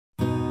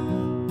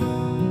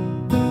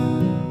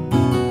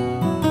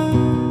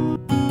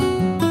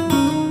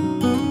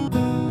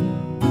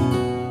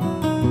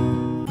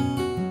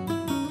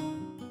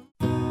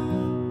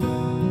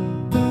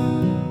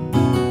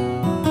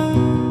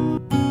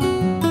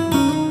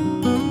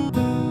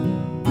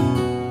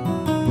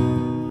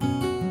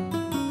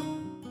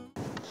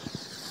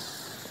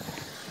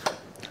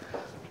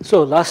So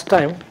last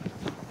time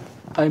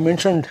I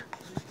mentioned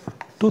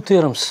two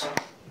theorems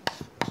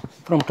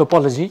from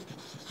topology,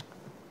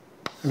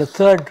 and the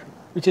third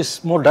which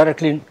is more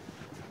directly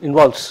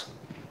involves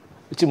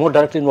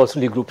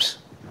Lie groups.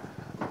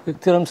 The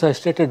theorems I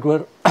stated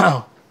were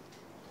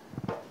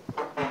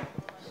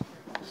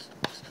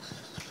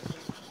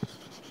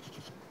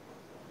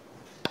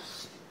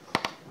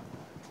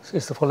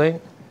is the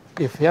following: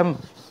 if M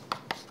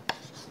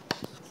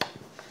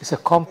is a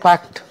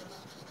compact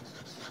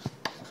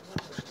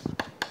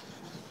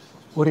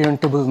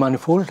orientable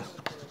manifold,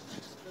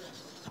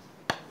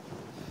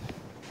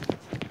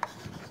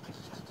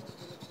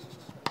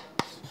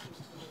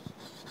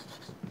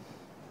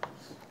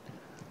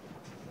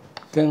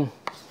 then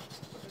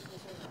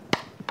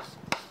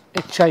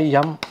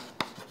HIM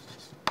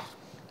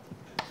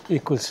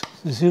equals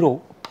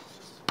 0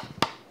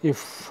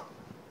 if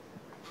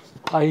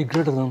I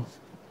greater than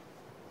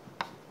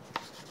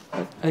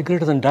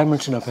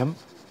dimension of M.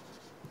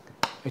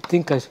 I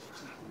think I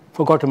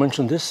forgot to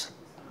mention this,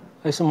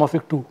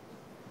 isomorphic to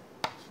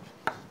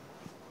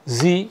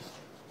Z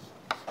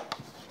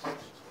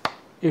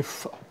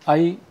if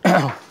I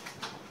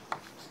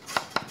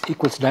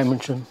equals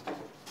dimension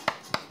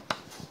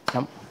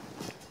M,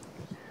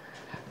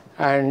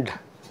 and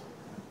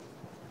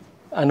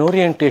an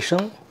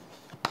orientation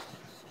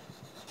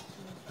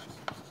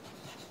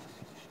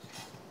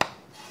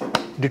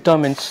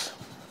determines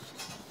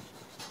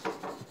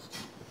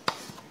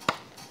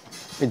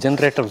a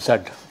generator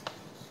Z.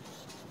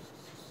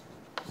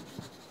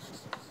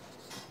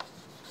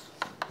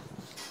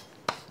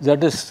 Z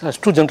has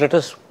two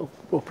generators,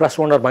 plus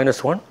 1 or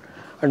minus 1,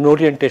 and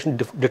orientation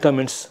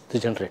determines the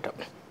generator,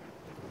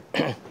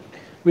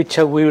 which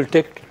we will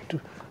take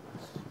to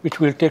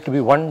be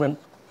 1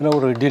 whenever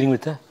we are dealing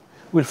with we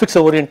will fix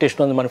the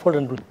orientation on the manifold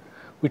and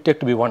we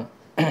take to be 1.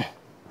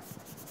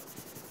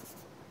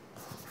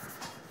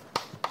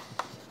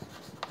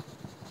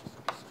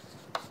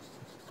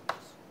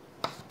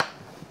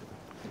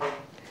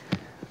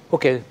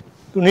 Okay,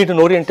 you need an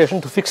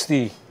orientation to fix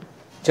the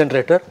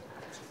generator,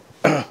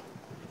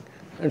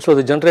 and so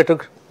the generator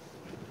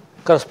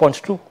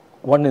corresponds to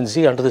 1 in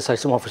Z under this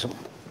isomorphism.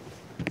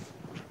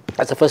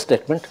 That's the first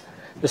statement.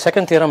 The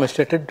second theorem I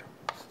stated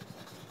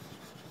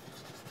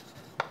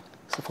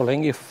is the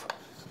following: if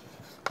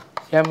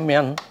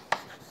Mn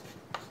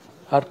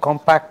are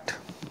compact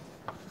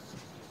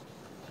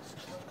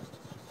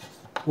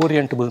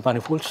orientable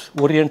manifolds,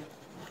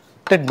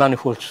 oriented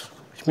manifolds,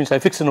 which means I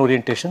fix an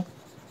orientation,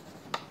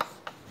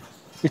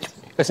 which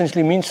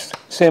essentially means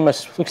same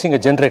as fixing a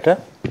generator,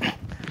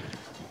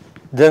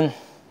 then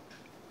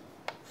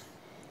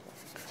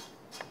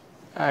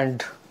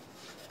and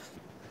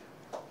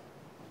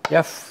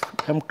F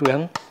M to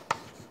N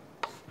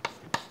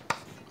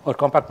or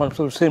compact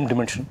manifold same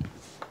dimension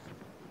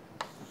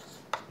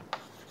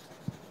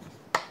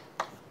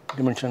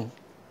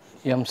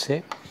M,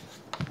 say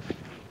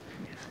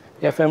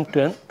F M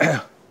to N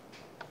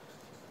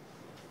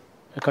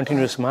a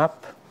continuous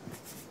map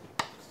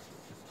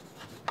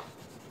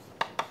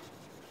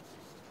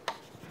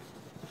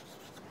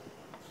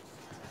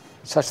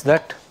such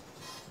that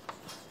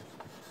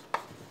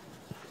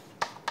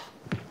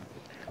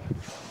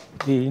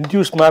the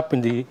induced map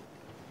in the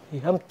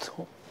mth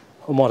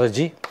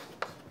homology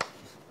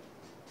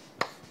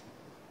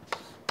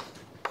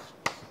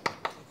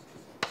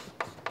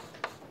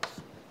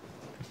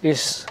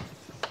is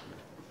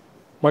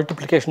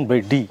multiplication by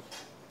D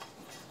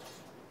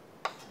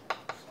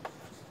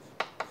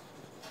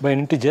by an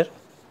integer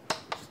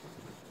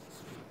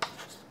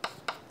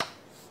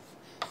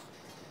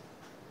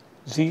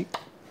Z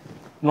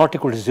not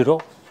equal to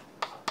 0,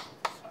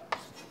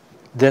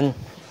 then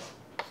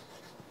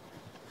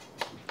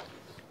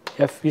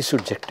F is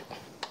surjective.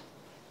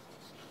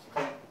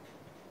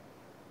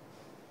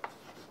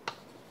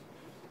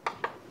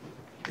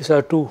 These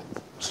are two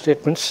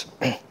statements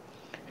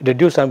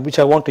deduced which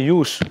I want to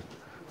use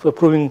for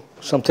proving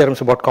some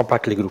theorems about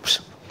compact Lie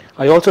groups.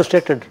 I also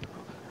stated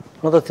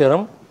another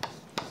theorem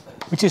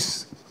which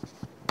is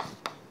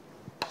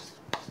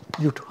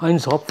due to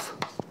Heinz-Hopf,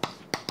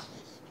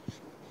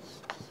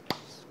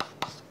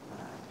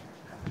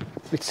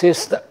 which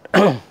says that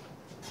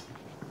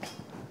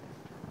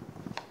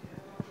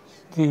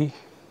the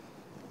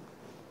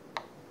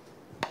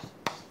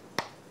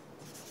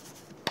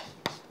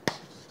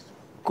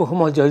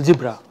cohomology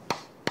algebra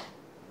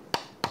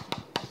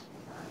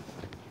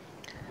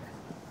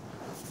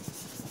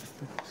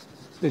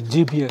let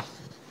G be a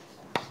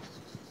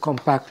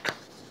compact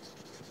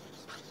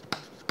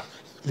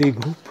Lie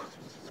group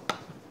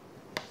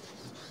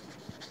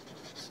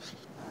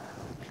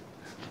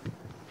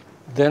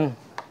then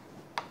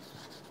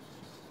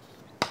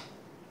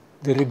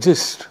there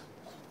exist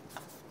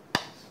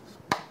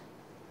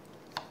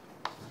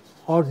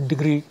odd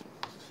degree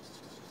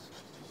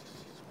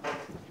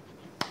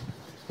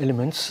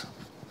elements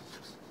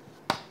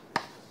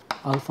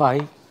alpha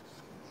I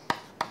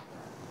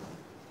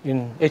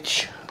in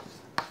H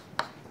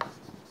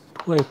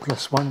 2I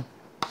plus 1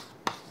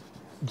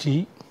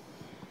 G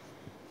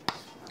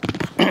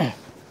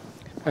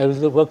I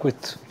will work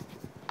with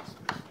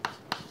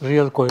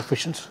real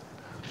coefficients.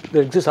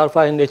 There exists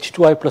alpha in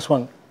H2i plus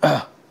 1,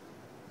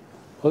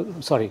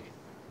 sorry,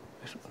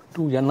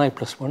 2ni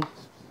plus 1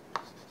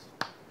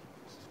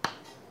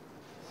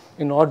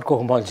 in odd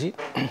cohomology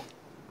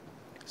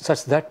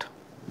such that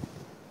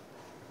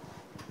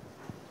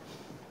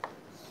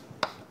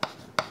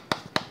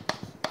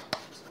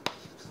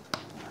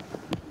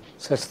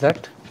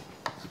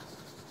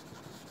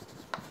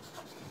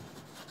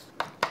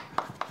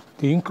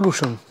the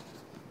inclusion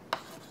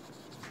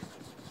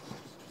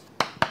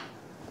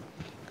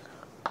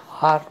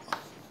R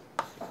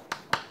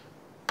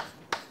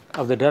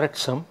of the direct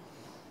sum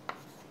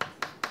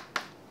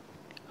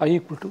I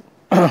equal to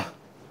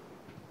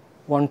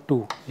 1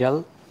 to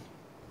L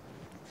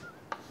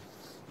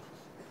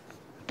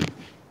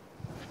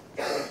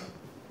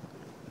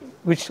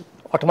which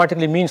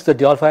automatically means that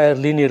the alpha are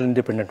linearly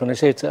independent. When I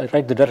say I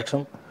write the direct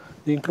sum,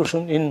 the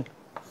inclusion in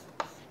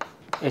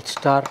H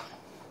star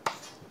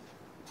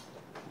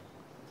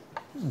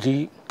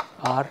G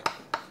R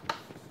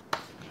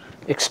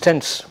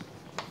extends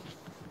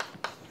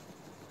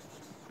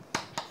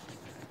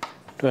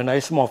to an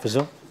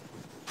isomorphism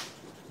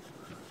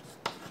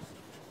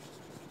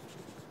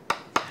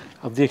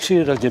of the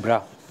exterior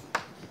algebra.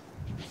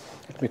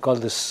 Let me call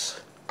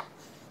this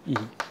E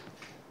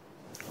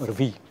or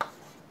V.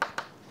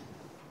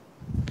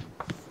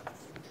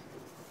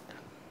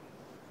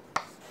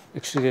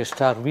 Exterior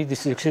star V,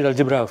 this is exterior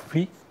algebra of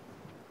V.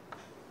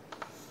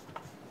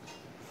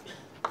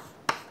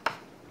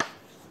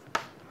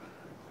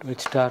 To H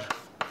star.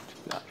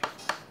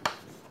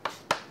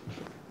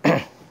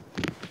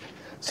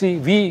 See,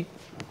 V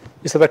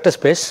is a vector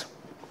space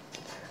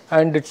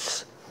and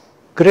it's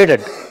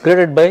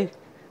graded by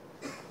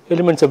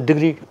elements of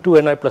degree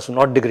 2ni plus 1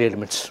 odd degree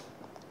elements,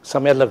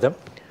 some L of them.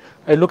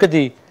 I look at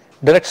the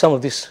direct sum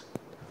of this.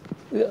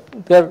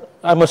 I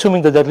am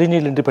assuming that they are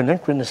linearly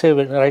independent when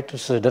I write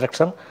this direct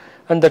sum,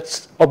 and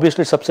that's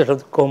obviously a subset of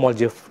the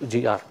cohomology of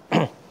GR.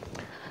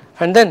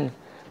 And then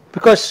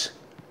because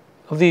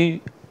of the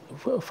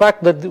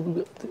fact that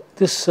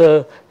this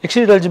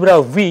exterior algebra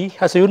of V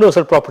has a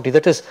universal property,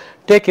 that is,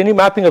 take any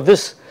mapping of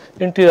this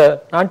into an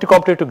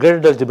anti-computative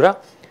graded algebra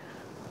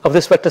of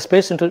this vector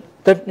space into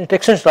that it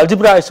extends to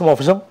algebra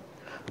isomorphism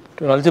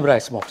to an algebra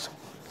isomorphism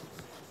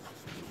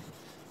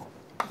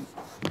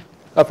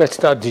of H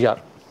star GR.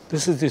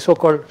 This is the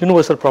so-called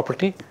universal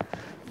property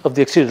of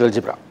the exterior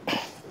algebra.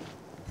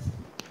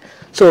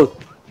 So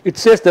it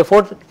says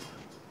therefore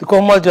the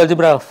cohomology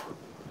algebra of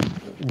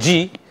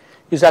G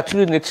is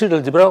actually an exterior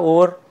algebra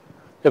over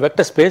a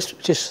vector space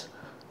which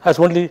has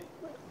only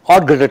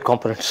odd graded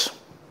components.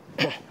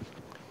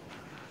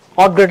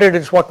 Odd graded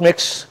is what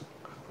makes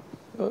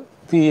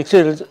the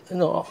exterior,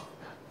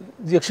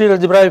 the exterior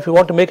algebra, if you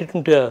want to make it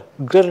into a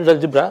graded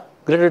algebra,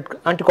 graded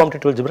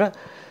anti-commutative algebra,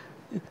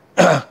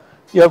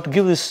 you have to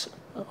give this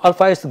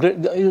alpha is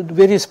the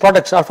various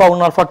products alpha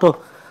 1, alpha 2,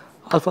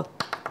 alpha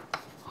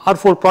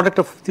R4 product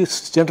of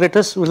these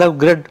generators will have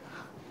grade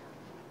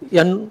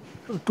n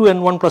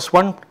 2n1 plus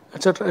 1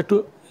 etc.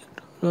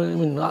 I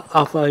mean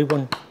alpha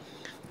I1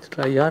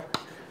 etc. IR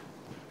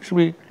should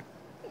be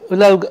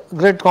will have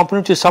grade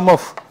component which is sum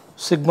of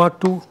sigma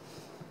 2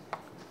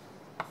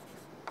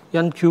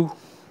 nq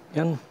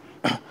n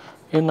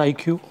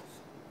niq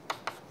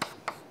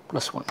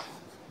plus 1.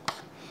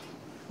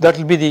 That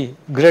will be the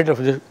grade of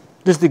this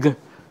is the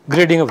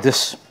grading of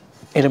this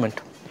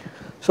element.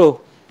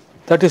 So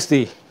that is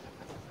the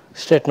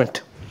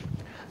statement.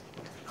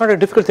 Not a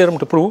difficult theorem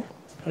to prove.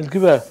 I will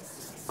give a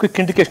quick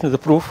indication of the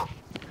proof.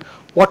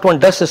 What one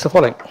does is the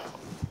following.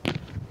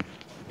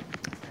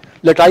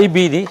 Let I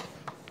be the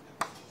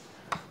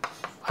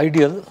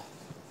ideal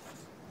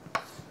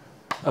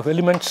of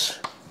elements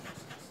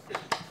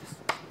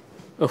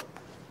of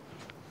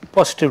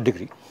positive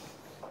degree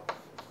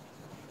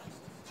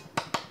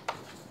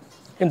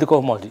in the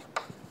cohomology.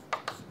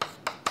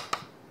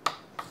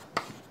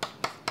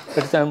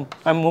 That is, I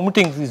am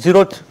omitting the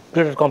zeroth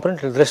graded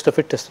component, the rest of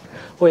it is,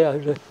 oh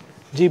yeah,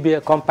 G be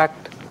a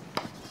compact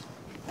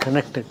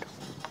connected.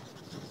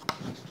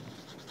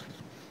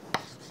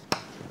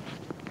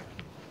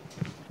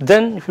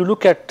 Then if you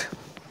look at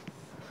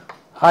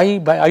I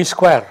by I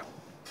square,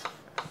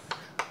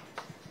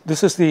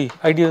 this is the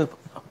ideal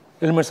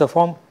elements of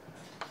form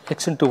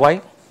x into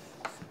y,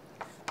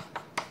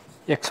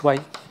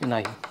 xy in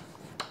I.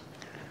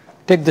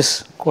 Take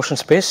this quotient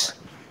space,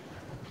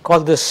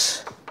 call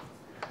this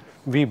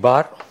V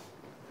bar,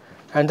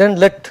 and then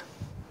let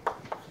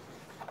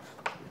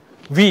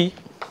V,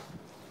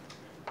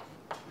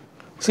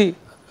 see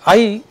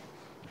I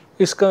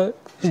is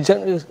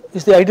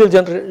the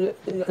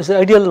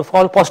ideal of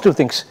all positive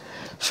things.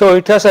 So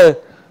it has a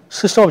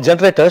system of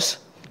generators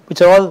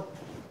which are all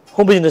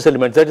homogeneous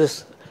elements, that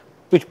is,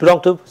 which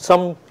belong to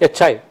some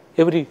HI.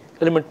 Every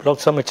element belongs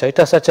to some HI. It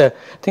has such a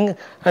thing,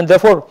 and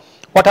therefore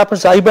what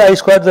happens, I by I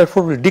square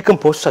therefore will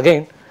decompose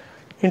again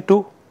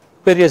into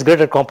various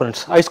graded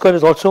components. I square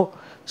is also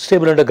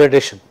stable under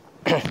gradation.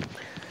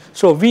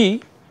 So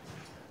V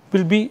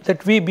will be,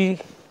 let V be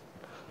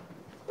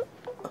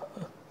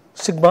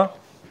sigma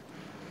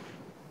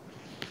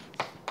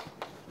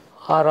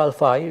r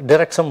alpha I,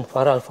 direct sum of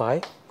r alpha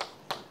I,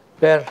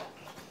 where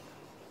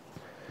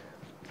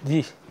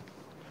the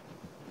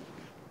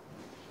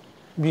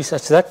be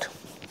such that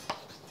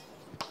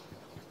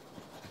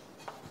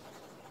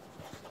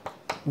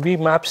V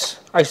maps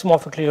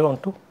isomorphically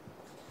onto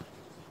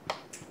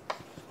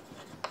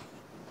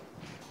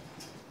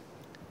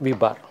V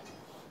bar.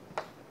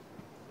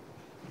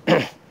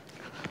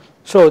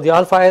 So the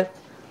alpha I,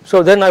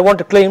 so then I want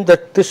to claim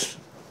that this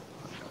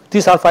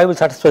alpha I will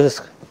satisfy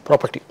this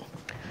property.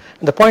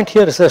 And the point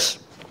here is this: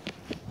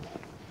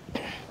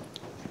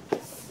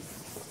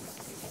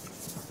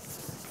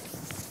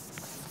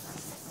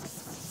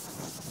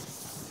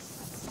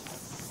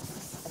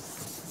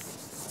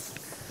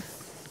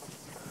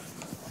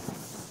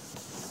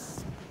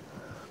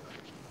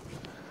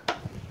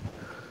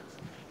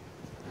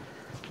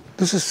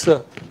 this is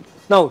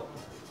now,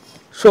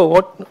 so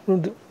what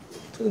the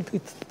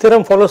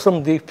theorem follows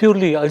from the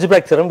purely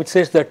algebraic theorem, which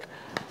says that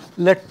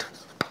let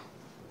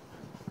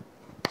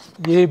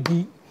A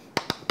be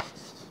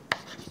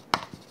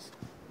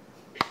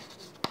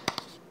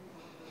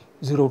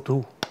zero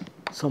to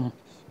some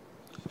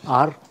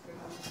R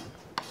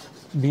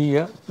be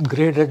a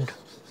graded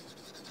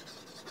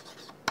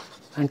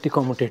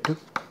anti-commutative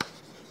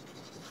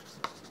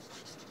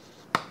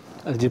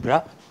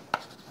algebra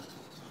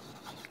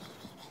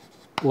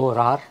over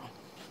R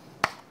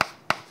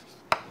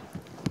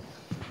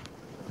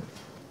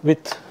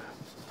with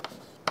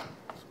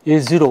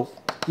A0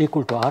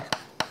 equal to R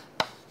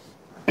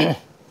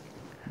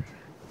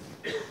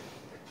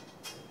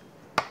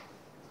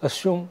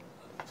assume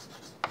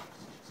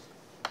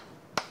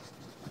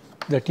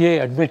that A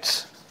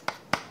admits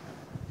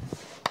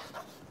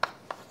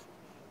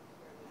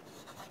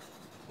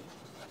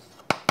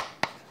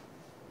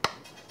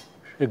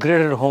a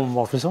graded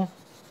homomorphism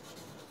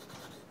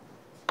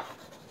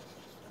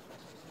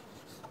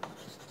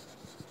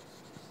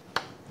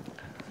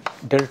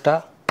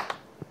delta,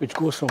 which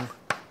goes from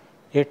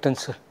A to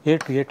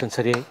A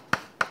tensor A.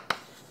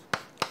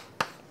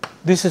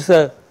 This is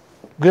a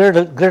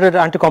graded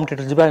anti-commutative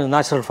algebra in a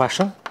natural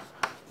fashion.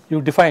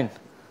 You define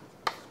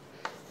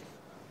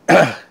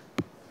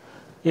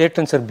A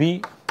tensor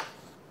B,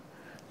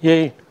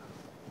 A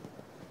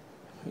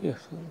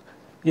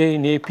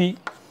in AP,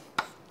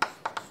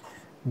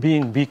 B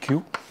in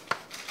BQ.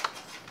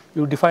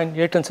 You define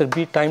A tensor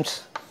B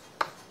times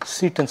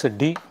C tensor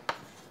D.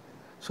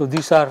 So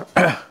these are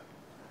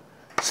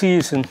C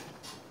is in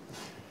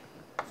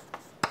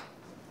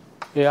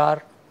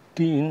AR,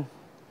 D in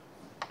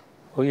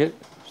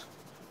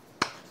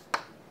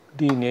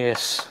D in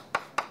AS.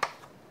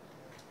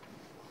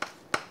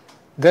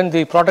 Then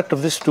the product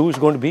of this two is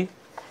going to be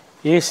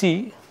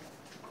AC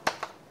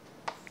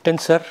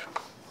tensor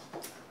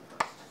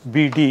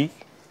BD,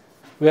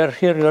 where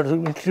here you have to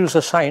introduce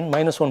a sign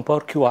 -1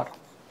 power QR.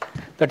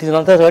 That is, in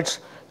other words,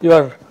 you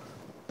are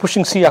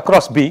pushing C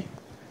across B,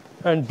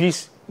 and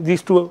these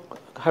two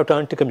have to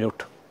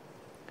anti-commute.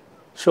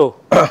 So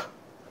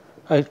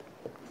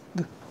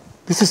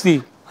this is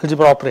the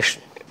algebra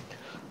operation.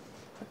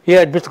 A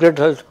admits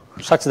graded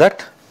such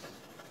that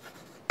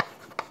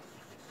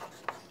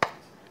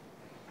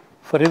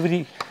for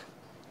every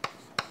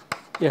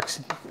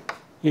x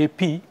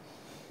AP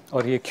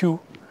or AQ,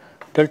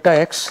 delta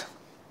x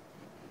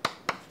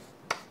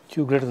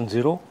q greater than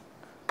 0,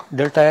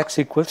 delta x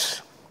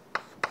equals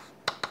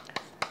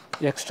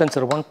x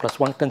tensor 1 plus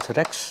 1 tensor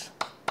x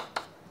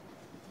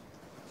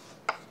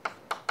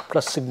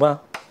plus sigma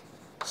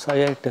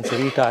psi I tensor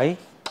eta I,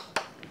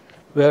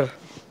 where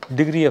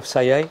degree of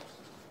psi I,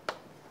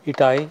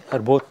 eta I are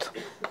both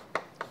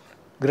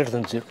greater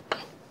than 0.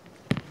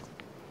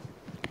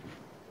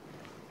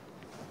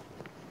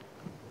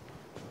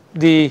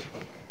 The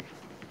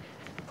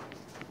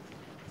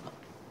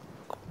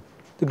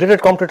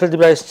graded commutative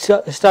algebra H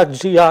star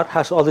GR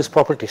has all these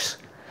properties.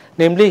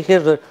 Namely,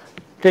 here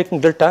taking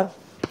delta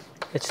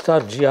H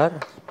star GR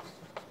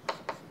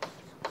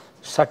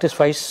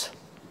satisfies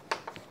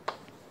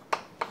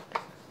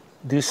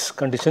these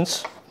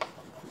conditions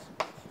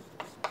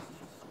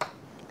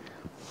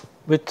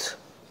with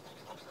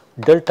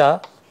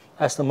delta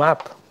as the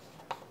map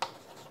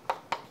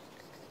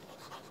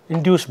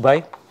induced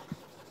by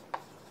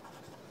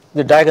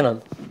the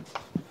diagonal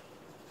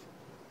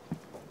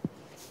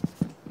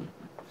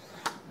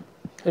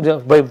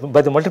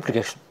by the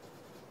multiplication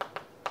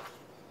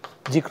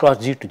G cross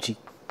G to G.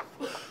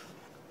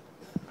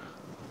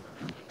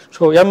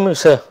 So M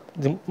is the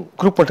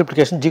group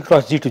multiplication G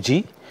cross G to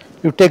G.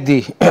 You take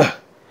the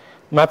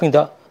mapping,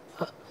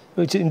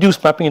 which is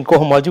induced mapping in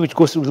cohomology, which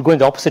will go in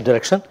the opposite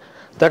direction.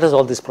 That has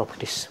all these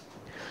properties.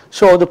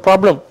 So the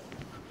problem,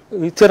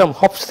 the theorem,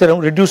 Hopf's theorem,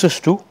 reduces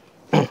to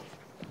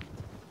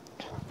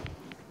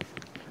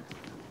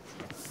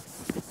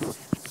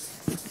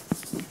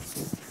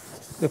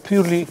a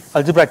purely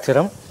algebraic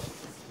theorem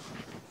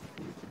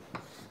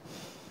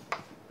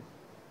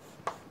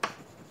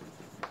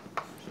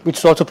which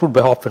is also proved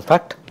by Hopf, in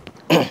fact,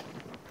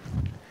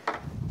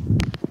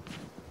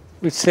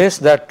 which says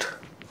that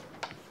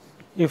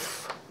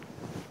if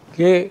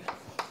A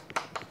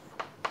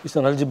is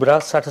an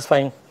algebra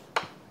satisfying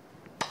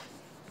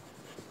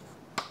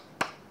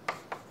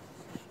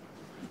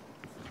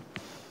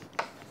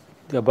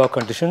the above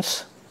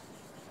conditions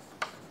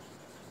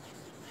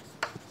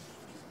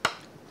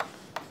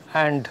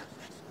and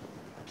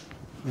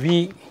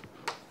V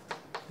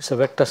is a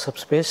vector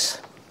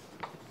subspace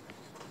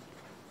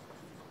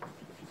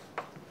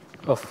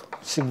of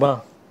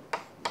sigma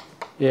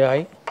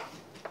ai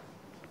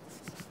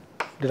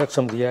direct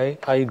sum of the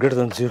I greater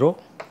than 0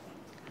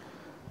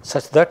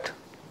 such that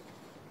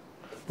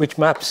which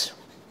maps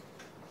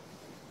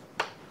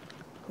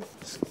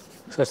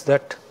such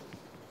that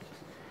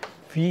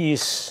V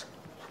is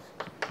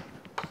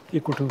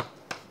equal to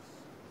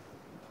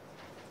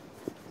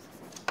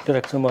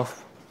direct sum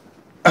of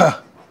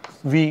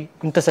V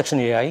intersection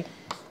ai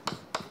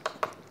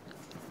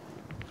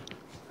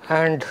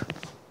and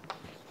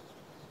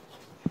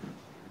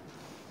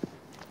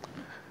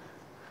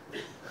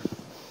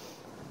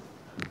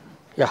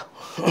yeah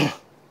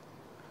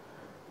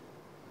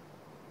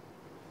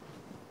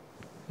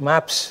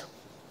maps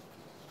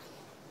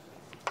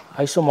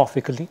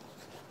isomorphically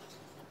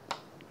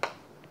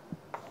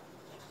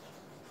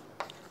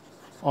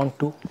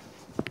onto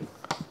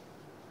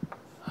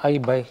I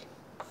by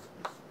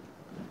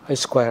I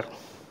square,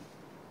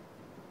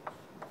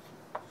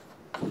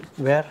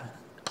 where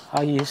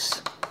I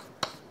is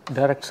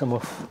direct sum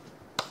of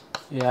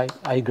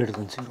I greater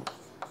than 0.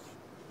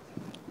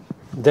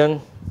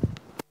 Then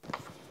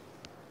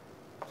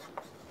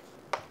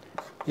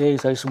A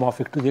is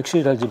isomorphic to the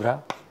exterior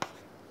algebra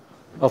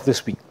of this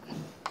V.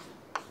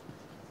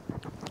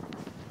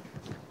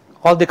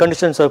 All the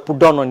conditions are put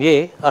down on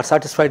A are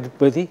satisfied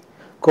by the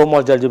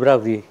cohomology algebra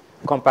of the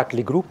compact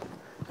Lie group,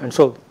 and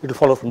so it will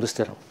follow from this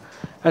theorem.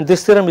 And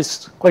this theorem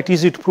is quite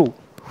easy to prove.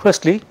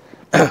 Firstly,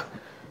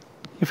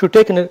 if you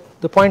take in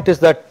the point is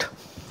that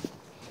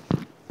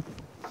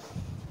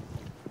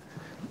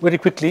very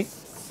quickly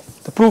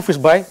the proof is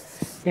by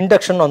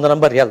induction on the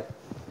number L.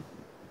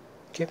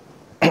 Okay.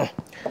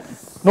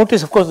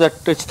 Notice of course that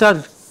H star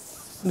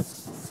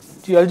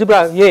the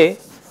algebra A,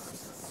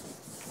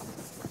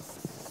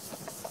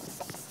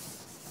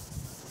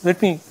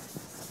 let me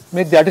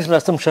make the additional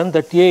assumption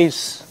that A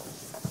is,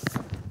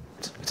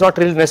 it's not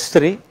really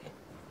necessary,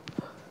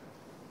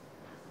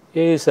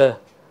 A is a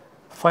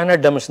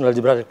finite dimensional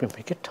algebra, let me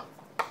make it.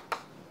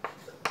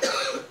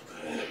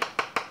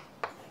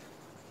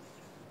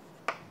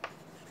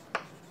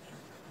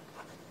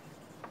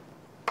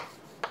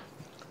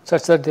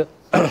 Such that the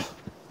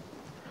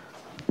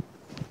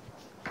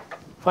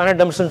finite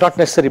dimension is not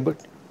necessary, but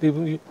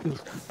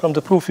from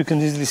the proof you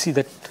can easily see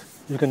that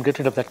you can get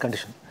rid of that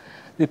condition.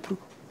 The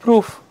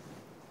proof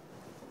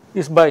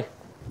is by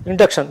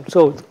induction,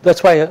 so that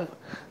is why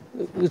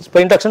it's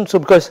by induction. So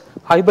because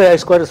I by I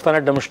square is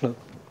finite dimensional,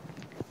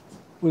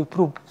 we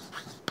prove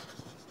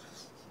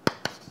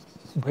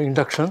by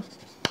induction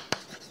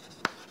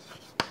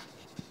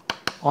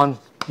on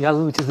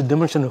L, which is the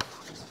dimension of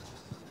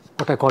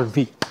what I call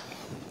V.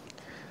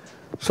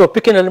 So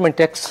pick an element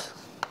x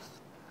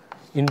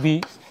in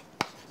V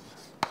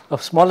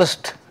of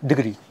smallest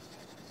degree.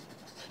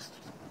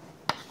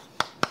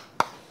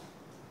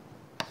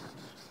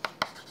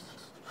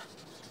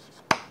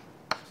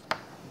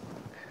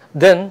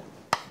 Then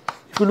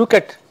if you look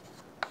at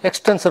x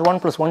tensor 1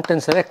 plus 1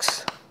 tensor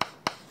x,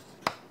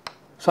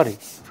 sorry,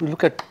 if you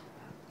look at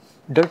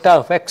delta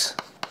of x,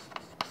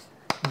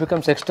 it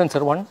becomes x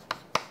tensor 1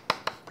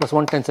 plus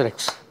 1 tensor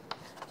x.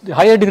 The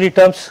higher degree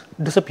terms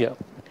disappear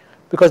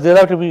because there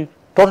have to be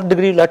total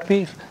degree, let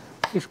be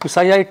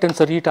psi I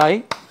tensor eta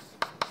I.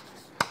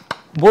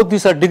 Both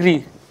these are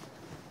degree.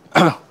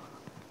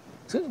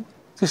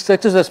 This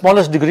x is the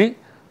smallest degree,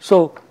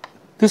 so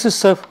this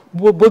is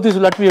both these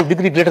will have to be of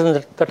degree greater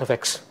than that of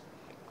x,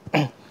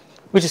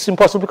 which is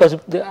impossible because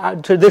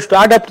they should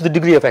add up to the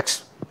degree of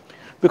x,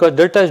 because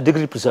delta is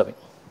degree preserving.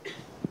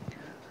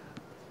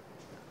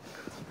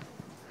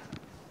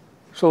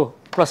 So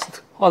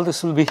plus all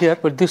this will be here,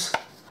 but this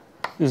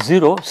is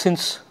 0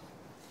 since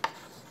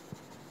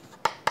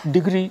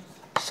degree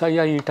psi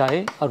I eta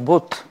I are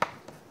both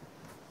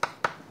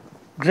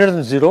greater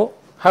than 0,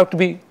 have to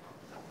be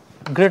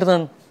greater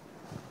than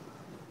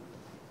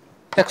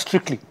x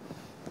strictly,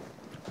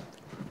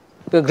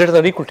 greater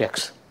than or equal to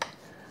x,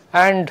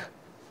 and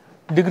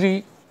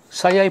degree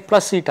psi I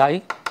plus eta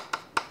I,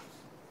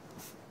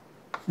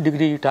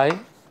 degree eta I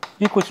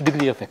equals to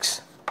degree of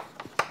x.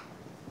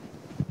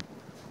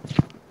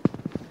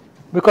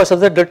 Because of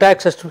that, delta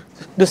x has to,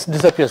 this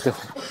disappears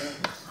therefore.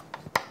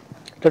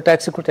 Delta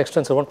x equal to x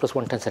tensor 1 plus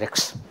 1 tensor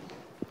x.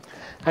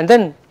 And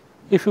then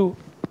if you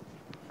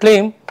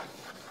claim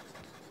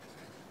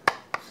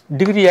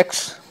degree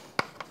x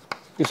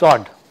is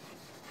odd,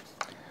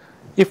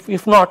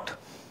 if not,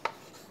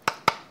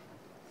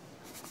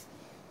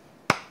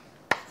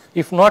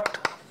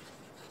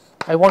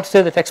 I want to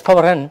say that x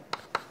power n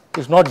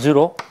is not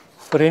 0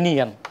 for any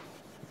n.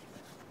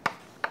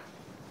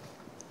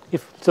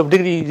 If so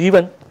degree is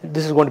even,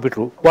 this is going to be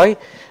true. Why?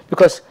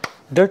 Because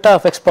delta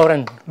of x power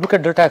n, look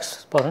at delta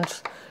x power n,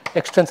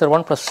 x tensor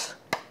 1 plus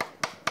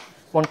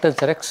 1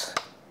 tensor x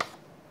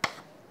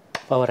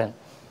power n,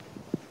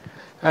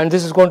 and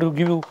this is going to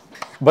give you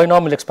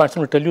binomial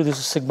expansion. Will tell you this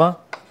is sigma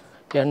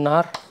n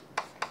r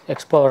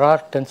x power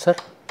r tensor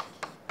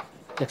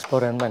x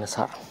power n minus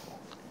r.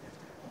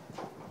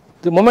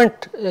 The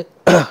moment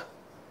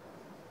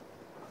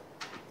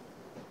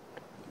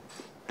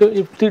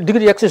if the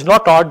degree x is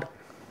not odd,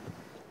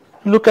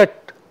 look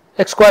at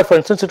x square, for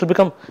instance, it will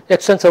become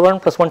x tensor 1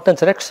 plus 1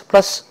 tensor x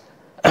plus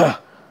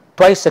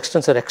twice x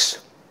tensor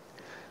x.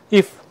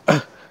 If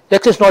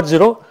x is not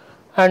 0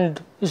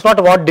 and is not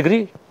of odd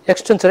degree,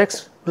 x tensor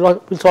x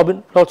will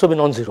also be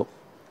non-zero.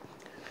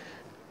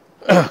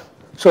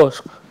 So,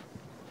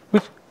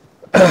 which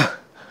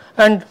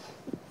and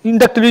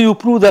inductively you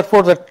prove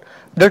therefore that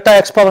delta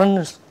x power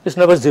n is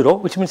never 0,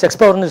 which means x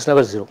power n is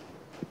never 0.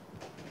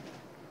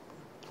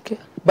 Okay,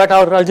 but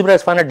our algebra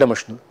is finite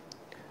dimensional.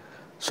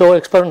 So,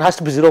 x power n has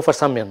to be 0 for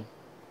some n.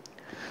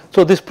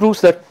 So, this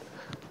proves that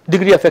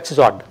degree of x is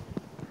odd.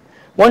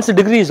 Once the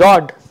degree is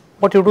odd,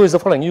 what you do is the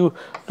following: you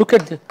look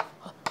at the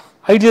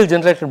ideal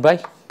generated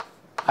by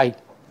I.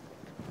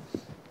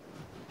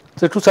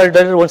 So, two-sided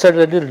ideal, one-sided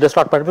ideal does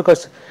not matter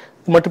because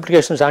the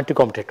multiplication is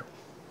anti-commutative.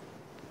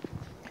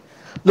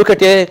 Look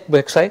at A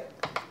by xi,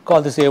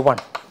 call this A1.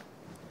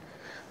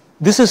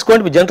 This is going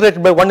to be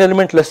generated by one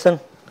element less than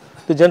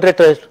the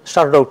generator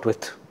started out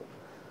with.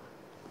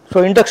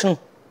 So, induction,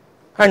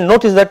 and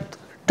notice that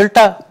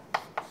delta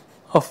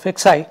of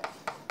xi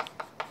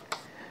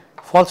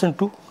falls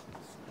into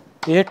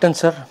A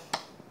tensor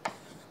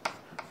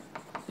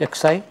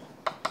xi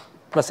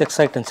plus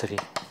xi tensor A.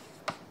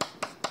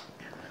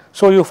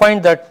 So, you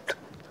find that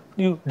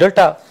you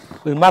delta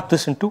will map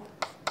this into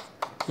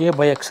A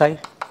by xi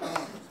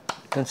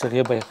tensor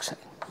A by xi.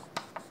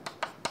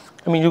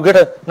 I mean, you get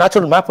a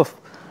natural map of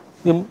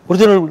the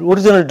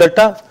original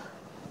delta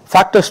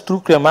factors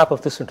through to a map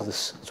of this into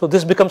this. So,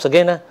 this becomes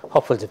again a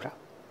Hopf algebra,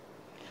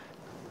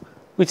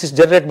 which is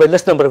generated by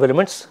less number of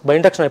elements. By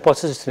induction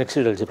hypothesis, it's an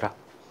exceed algebra.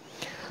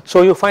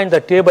 So, you find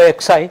that A by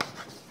xi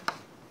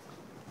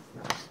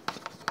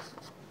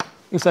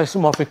is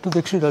isomorphic to the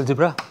exceed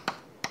algebra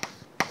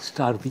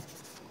star B.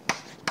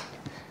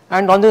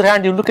 And on the other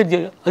hand, you look at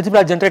the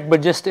algebra generated by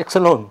just x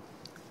alone,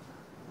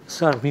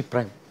 star B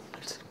prime.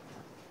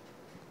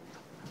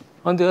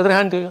 On the other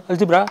hand, the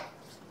algebra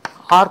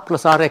R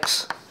plus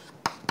Rx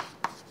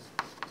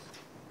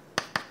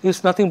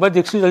is nothing but the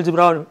exceed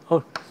algebra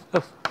of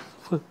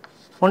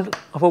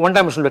a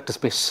one-dimensional vector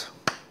space.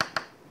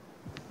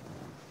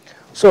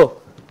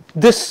 So,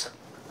 this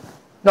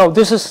now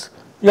this is,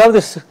 you have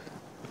this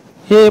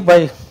A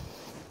by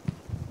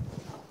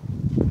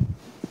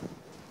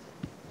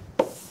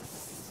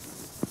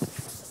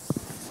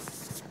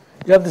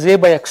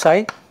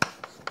xi,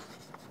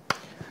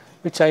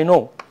 which I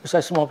know is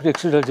isomorphic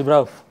exceed algebra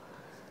of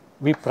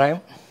V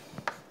prime,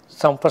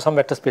 for some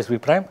vector space V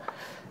prime,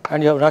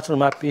 and you have natural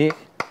map A.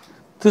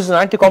 This is an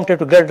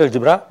anti-commutative graded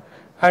algebra,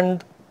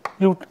 and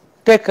you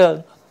take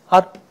a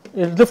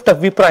lift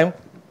of V prime,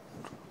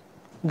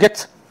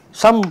 gets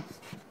some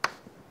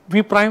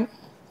V prime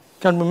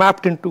can be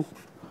mapped into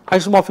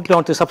isomorphically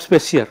onto a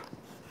subspace here,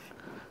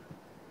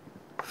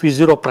 phi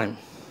 0 prime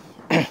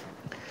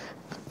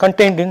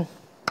contained in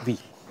V.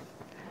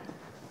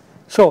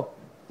 So,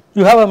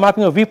 you have a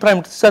mapping of V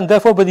prime, and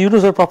therefore, by the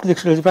universal property of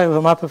exterior V prime, you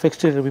have a map of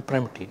exterior V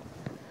prime to A.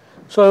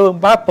 So, a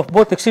map of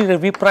both exterior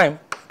V prime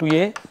to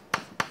A,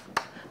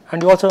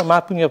 and you also have a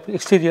mapping of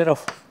exterior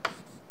of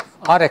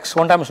Rx,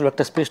 one dimensional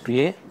vector space to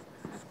A,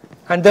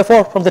 and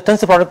therefore, from the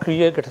tensor product to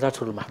A, get a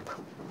natural map,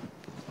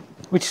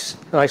 which is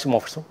an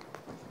isomorphism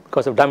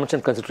because of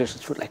dimension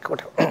considerations, if you like,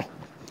 whatever.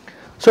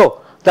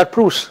 So, that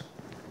proves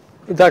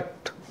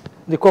that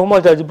the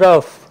cohomology algebra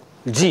of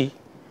G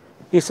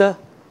is a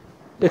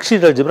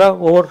exterior algebra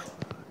over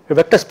a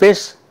vector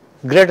space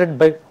graded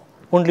by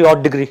only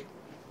odd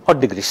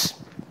degrees.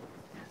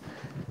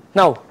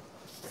 Now,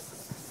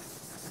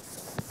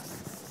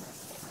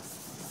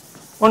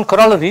 one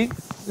corollary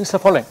is the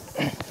following.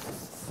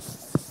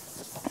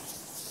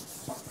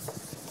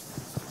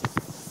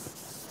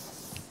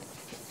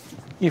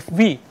 If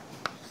V,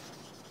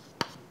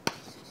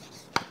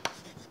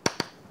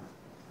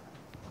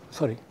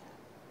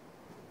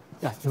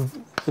 if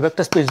the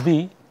vector space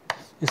V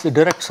is the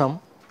direct sum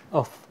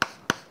of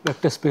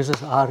vector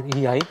spaces R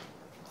E I,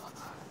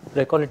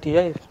 I call it E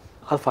I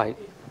alpha I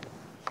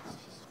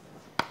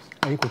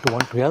equal to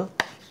 1 to L,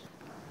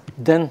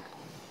 then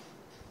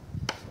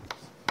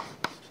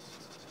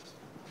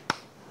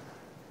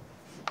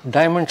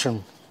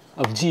dimension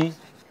of G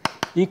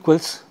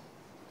equals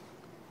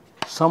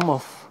sum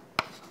of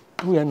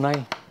 2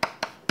 Ni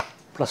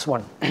plus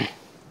 1,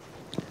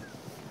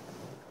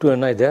 2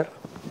 Ni there,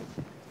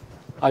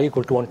 I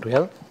equal to 1 to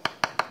L,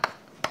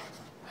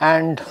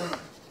 and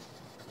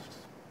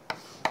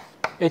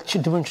H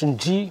dimension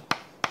G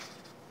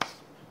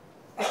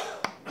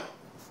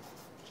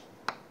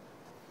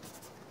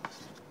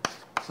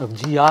of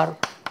GR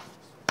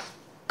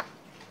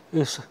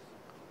is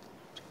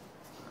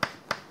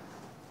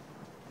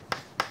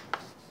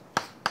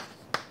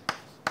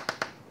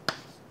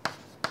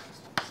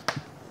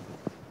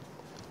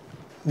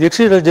the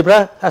exterior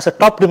algebra has a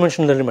top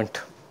dimensional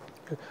element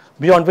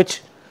beyond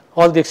which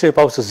all the exterior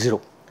powers are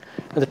 0,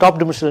 and the top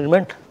dimensional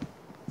element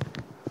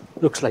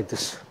looks like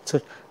this.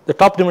 So, the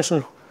top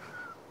dimensional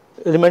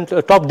element,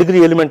 top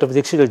degree element of the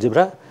exterior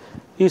algebra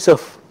is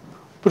of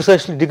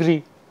precisely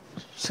degree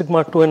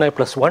sigma 2ni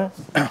plus 1,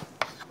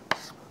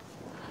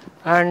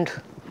 and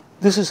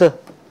this is a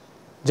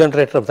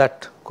generator of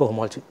that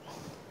cohomology.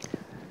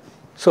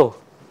 So,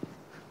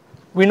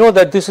 we know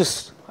that this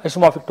is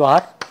isomorphic to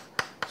R,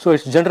 so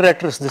its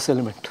generator is this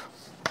element.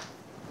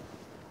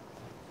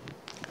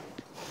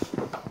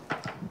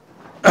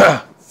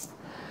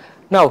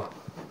 Now,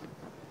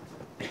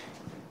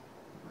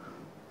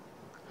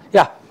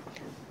 yeah,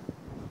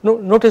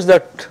 notice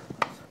that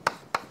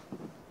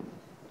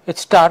H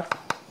star,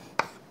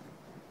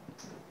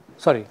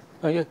 sorry,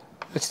 H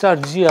star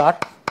GR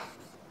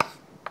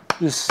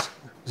is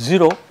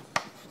 0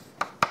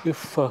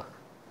 if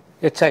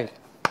HI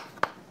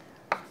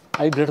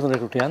I greater than or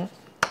equal to n.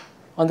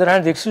 On the other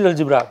hand, the exterior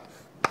algebra,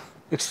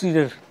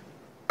 exterior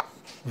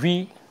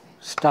V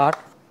star,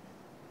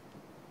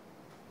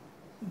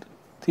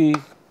 the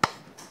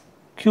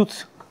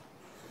qth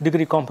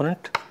degree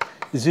component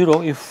is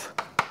 0 if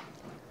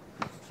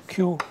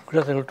q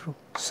greater than or equal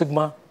to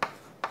sigma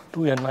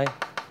 2ni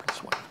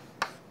plus 1.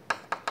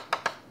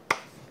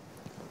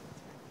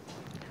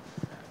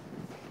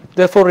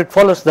 Therefore, it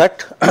follows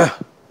that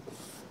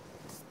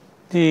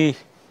the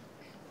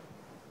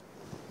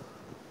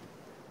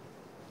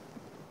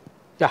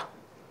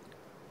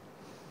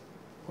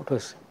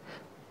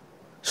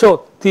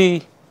so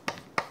the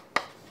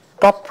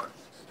top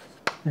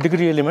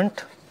degree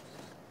element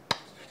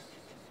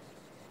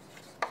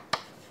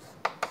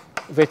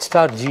of H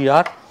star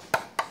GR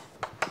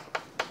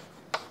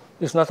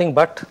is nothing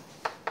but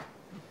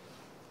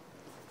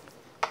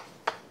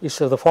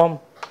is of the form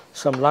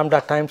some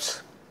lambda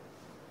times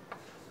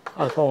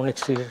alpha 1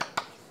 exterior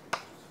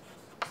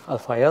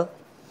alpha L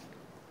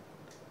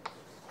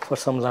for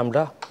some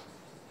lambda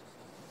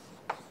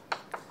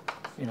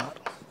in R.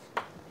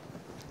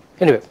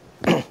 Anyway,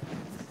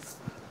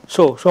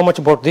 so much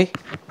about the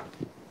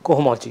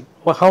cohomology.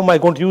 Well, how am I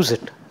going to use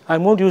it? I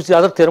am going to use the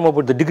other theorem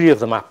about the degree of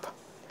the map.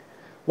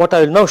 What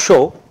I will now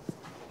show,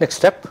 next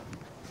step,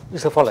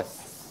 is the following.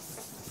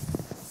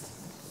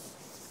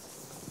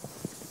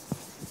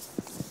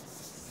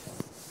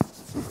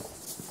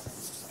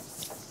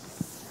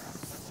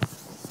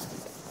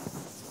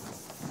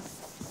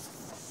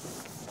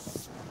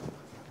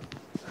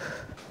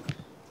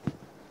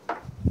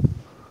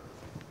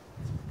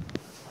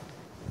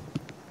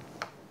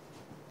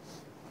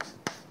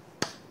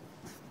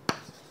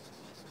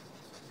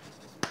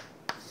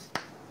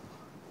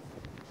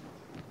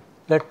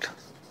 Let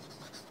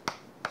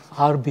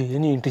R be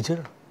any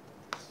integer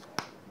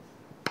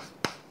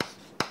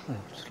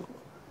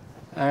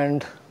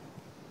and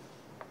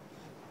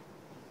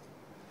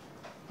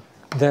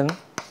then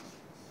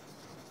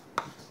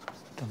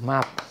the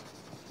map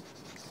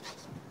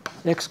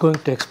x going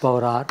to x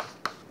power r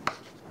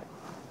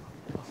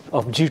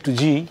of G to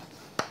G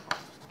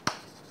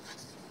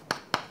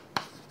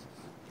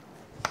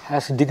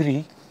has a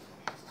degree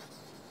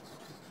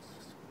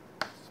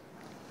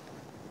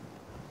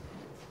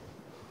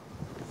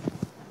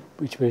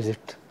which way is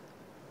it?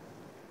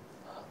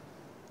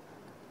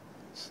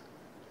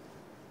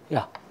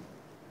 Yeah,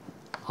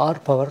 R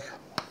power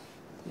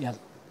L,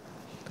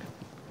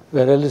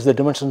 where L is the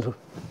dimension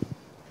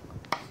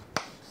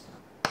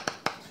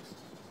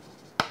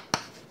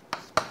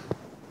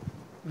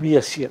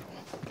Vs here.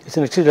 It's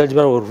an exterior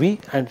algebra over V,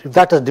 and if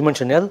that has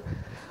dimension L,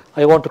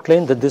 I want to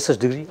claim that this has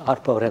degree R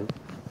power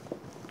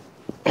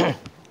L.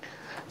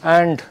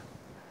 And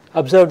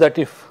observe that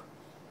if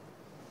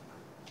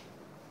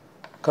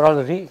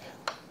corollary,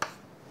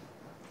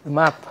 the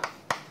map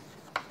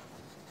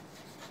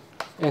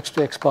x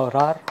to x power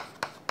r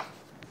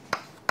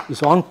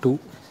is onto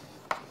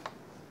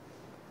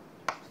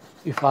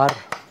if r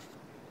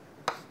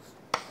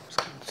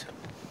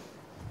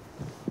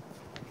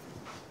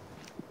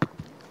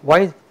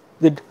why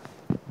did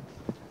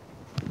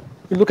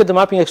you look at the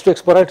mapping x to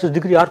x power r, it is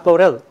degree r power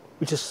l,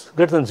 which is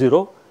greater than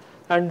 0,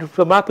 and if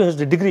the mapping is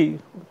the degree,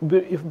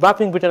 if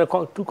mapping between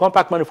two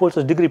compact manifolds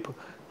is degree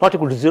not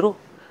equal to 0,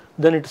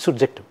 then it is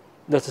surjective.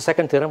 That is the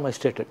second theorem I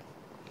stated.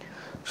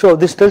 So,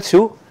 this tells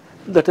you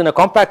that in a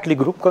compact Lie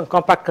group,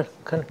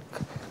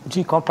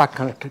 G compact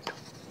connected,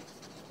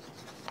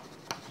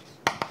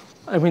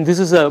 I mean this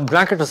is a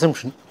blanket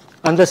assumption,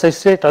 unless I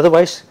state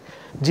otherwise,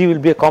 G will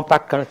be a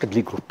compact connected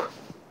Lie group.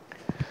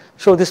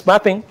 So, this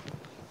mapping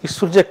is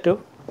surjective,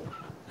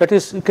 that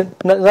is, you can,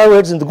 in other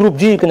words, in the group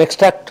G you can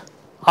extract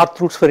R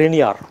roots for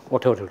any R,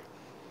 whatever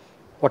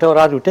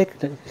R you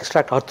take,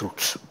 extract R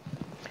roots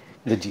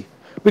in the G,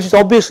 which is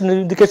obvious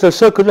in the case of the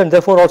circle and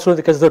therefore also in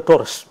the case of the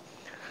torus.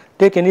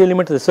 Take any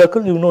element of the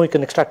circle, you know you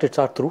can extract its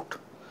R root,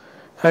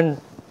 and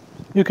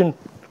you can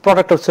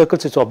product of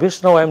circles, it's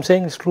obvious. Now I am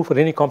saying it's true for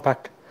any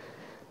compact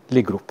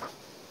Lie group.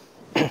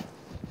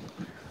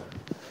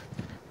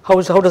 How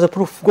does the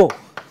proof go?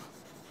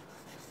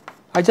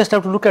 I just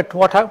have to look at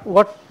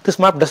what this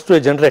map does to a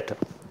generator.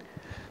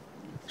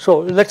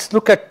 So, let us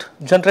look at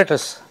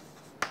generators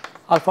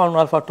alpha 1,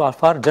 alpha 2,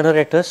 alpha r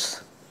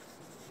generators,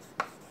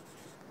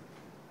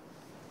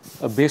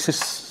 a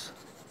basis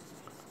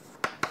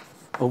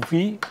of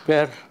V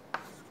where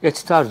H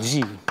star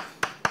G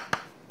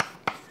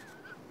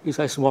is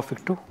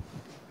isomorphic to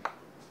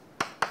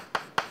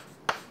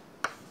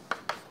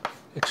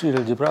exterior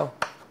algebra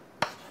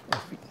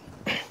of V.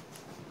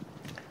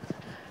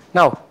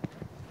 Now,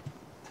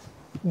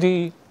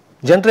 the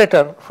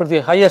generator for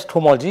the highest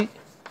homology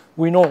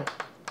we know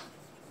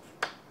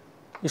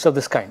is of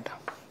this kind.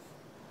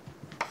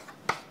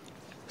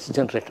 It's a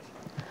generator.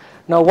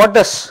 Now, what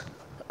does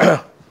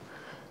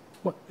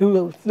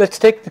let us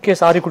take the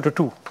case r equal to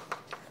 2.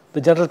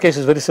 The general case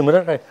is very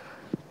similar, right?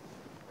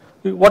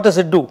 What does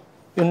it do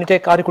when you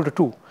take r equal to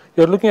 2?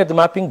 You are looking at the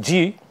mapping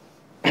G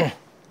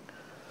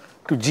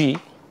to G,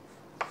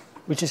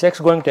 which is x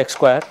going to x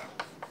square,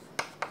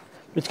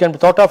 which can be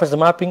thought of as the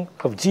mapping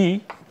of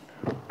G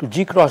to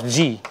G cross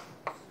G,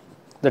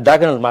 the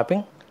diagonal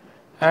mapping,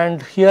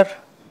 and here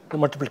the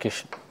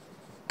multiplication.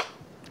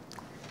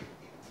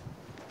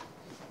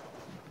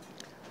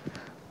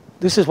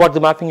 This is what the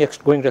mapping x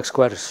going to x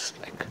square is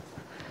like.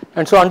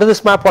 And so, under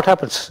this map what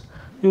happens?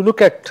 You look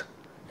at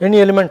any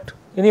element,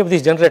 any of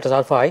these generators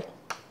alpha I,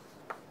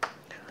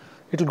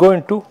 it will go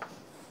into,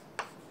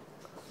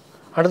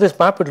 under this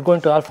map it will go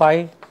into alpha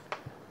I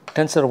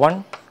tensor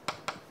 1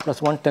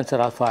 plus 1 tensor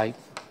alpha I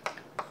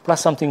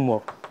plus something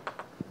more.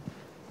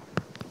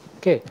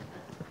 Okay.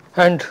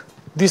 And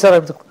these are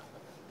the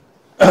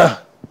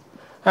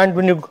and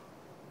when you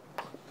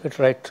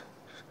write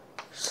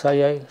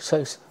psi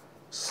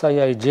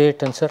I j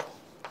tensor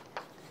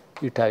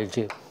eta I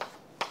j,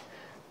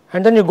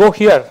 and then you go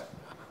here,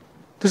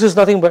 this is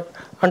nothing but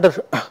under,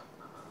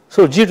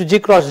 so G to G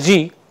cross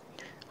G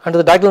under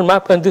the diagonal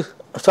map, and this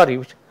sorry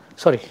I'm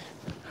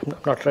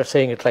not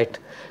saying it right,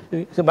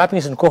 the mapping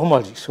is in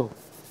cohomology. So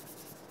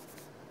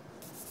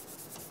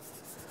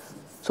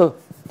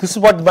this is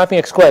what the mapping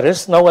x square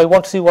is. Now I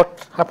want to see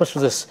what happens to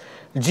this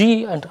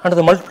G, and under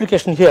the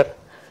multiplication here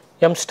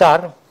m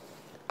star,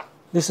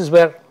 this is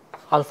where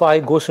alpha I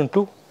goes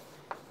into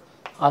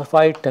alpha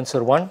I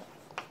tensor 1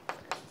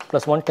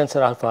 plus 1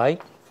 tensor alpha I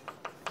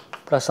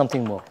plus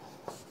something more.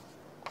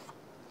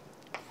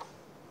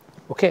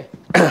 Okay.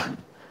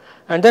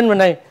 And then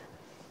when I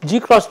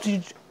G cross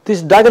G,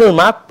 this diagonal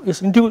map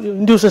is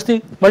induces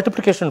the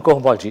multiplication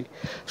cohomology.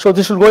 So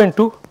this will go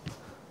into,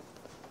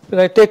 when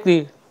I take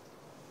this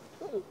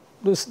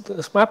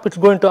map, it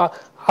will go into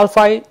alpha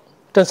I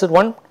tensor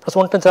 1 plus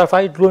 1 tensor alpha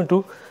I, it will go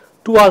into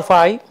 2 alpha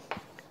I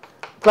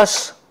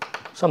plus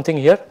something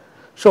here.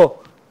 So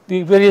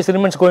the various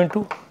elements go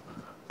into,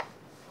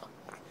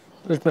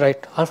 let me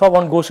write, alpha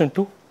 1 goes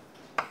into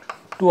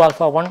 2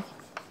 alpha 1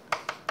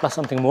 plus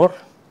something more,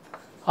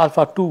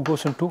 alpha 2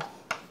 goes into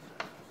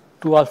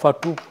 2 alpha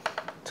 2,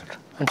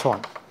 and so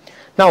on.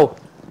 Now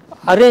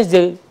arrange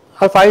the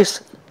alpha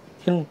i's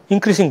in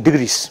increasing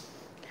degrees.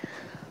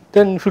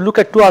 Then if you look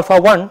at 2 alpha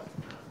 1,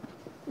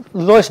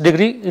 lowest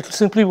degree, it will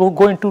simply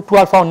go into 2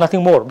 alpha 1,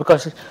 nothing more,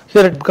 because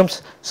here it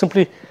becomes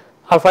simply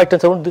alpha I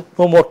tensor 1,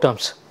 no more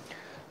terms.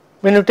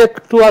 When you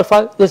take 2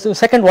 alpha, this is the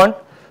second one,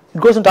 it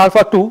goes into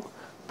alpha 2,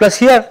 plus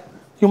here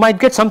you might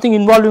get something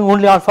involving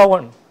only alpha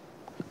 1.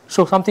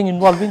 So something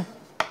involving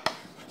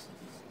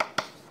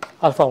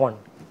alpha 1.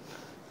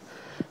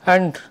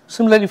 And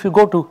similarly, if you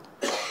go to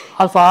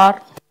alpha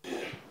r,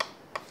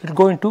 it will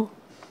go into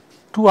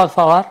 2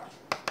 alpha r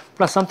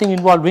plus something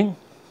involving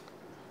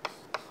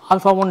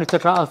alpha 1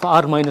 etc. alpha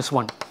r minus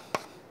 1.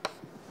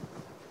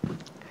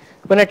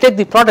 When I take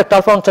the product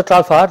alpha 1 etc.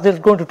 alpha r, they will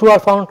go into 2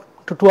 alpha 1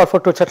 to 2 alpha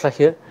 2 etc.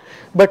 here.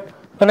 But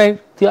when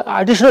the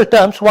additional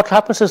terms, what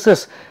happens is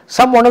this,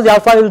 some one of the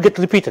alpha I will get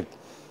repeated,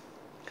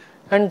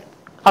 and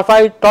alpha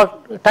I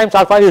times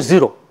alpha I is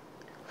 0.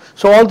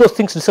 So all those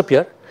things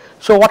disappear.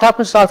 So what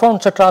happens, alpha 1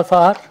 etc. alpha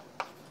r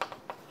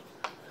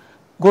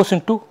goes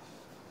into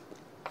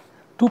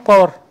 2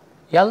 power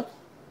L,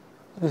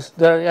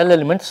 there are L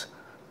elements,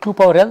 2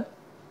 power L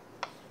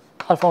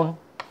alpha 1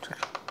 etc.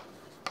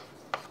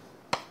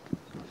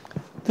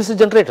 This is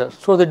generator,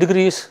 so the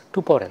degree is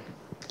 2 power L.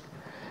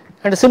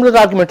 And a similar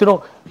argument,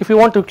 if you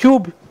want to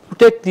cube, you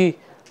take the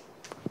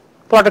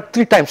product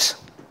 3 times,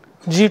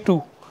 G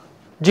to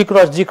G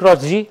cross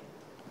G,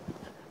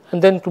 and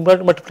then to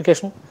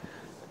multiplication,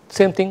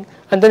 same thing,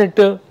 and then it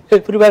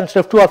everywhere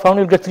instead of 2 alpha 1,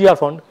 you will get 3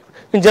 alpha 1.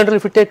 In general,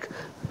 if you take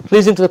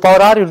raising to the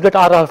power r, you will get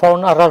r alpha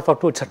 1, r alpha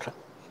 2, etc.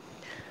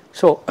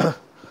 So,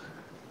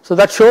 so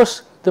that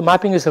shows the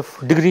mapping is of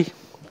degree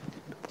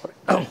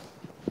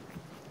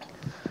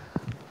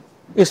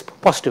is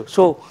positive.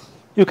 So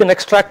you can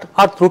extract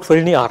rth root for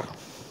any r.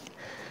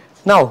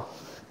 Now,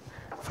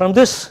 from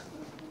this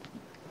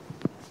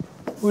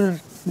we will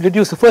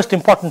deduce the first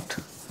important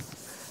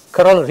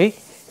corollary.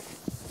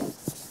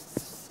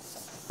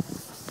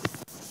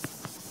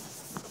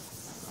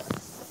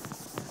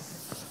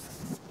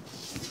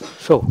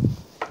 So,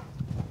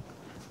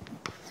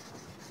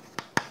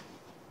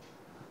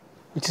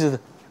 which is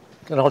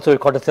can also be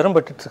called a theorem,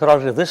 but it is a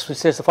corollary of this, which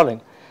says the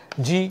following: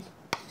 G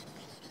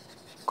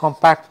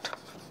compact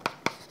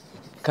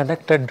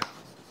connected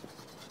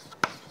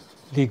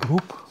Lie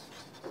group.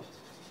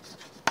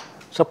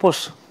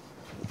 Suppose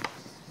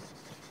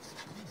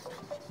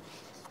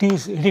T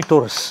is any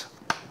torus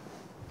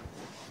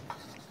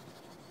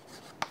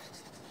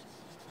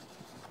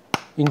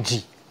in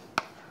G.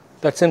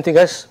 That is same thing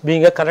as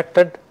being a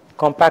connected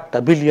compact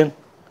abelian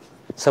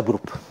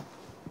subgroup,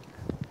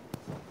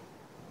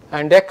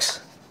 and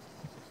X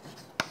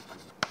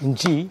in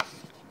G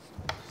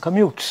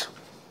commutes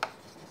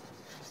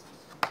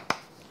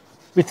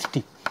with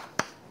T.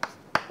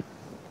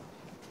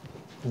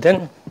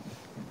 Then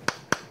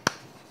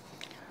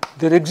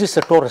there exists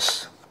a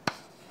torus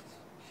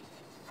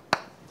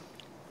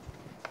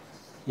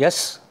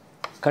S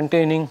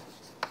containing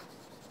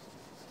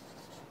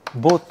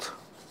both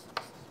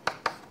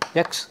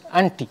X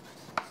and T.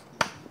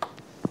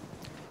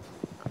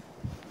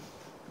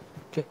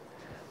 Okay.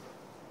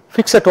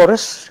 Fix a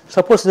torus.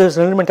 Suppose there is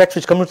an element X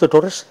which commutes the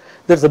torus.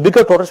 There is a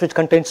bigger torus which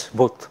contains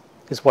both,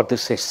 is what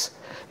this says.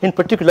 In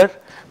particular,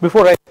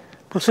 before I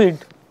proceed,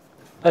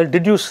 I will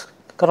deduce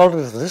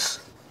corollaries of this.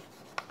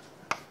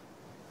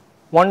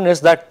 One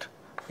is that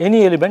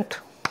any element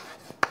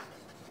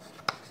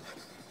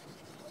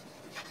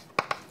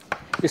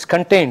is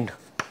contained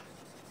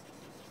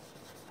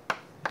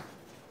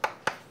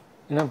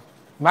in a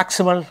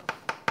maximal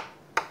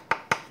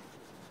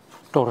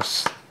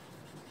torus.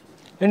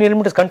 Any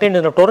element is contained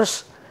in a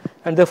torus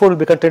and therefore will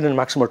be contained in a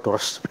maximal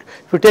torus.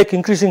 If you take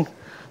increasing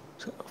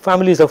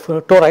families of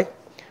tori,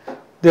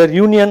 their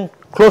union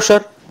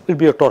closure will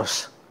be a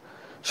torus.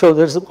 So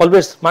there is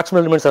always maximal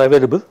elements are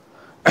available.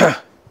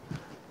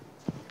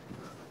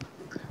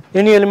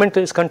 Any element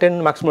is contained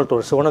in maximal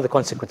torus, so one of the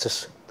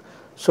consequences.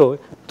 So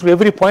through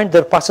every point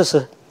there passes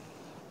a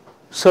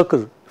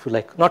circle, if you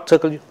like, not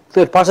circle,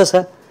 there passes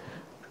a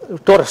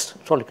torus,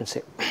 that's all you can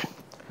say.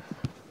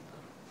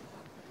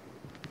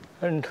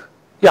 And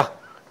yeah,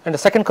 and the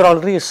second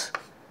corollary is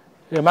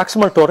a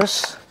maximal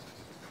torus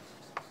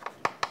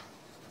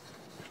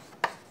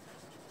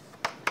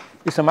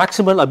is a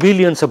maximal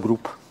abelian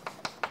subgroup.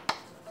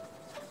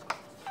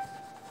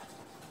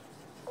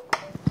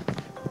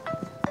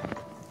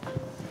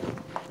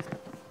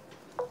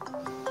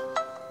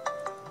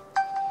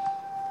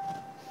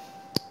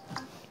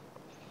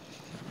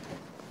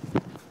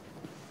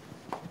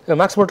 A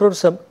maximal torus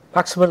is a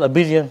maximal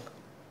abelian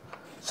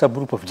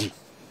subgroup of G.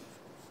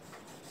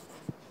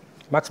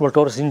 Maximal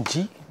torus in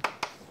G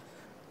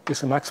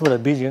is a maximal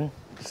abelian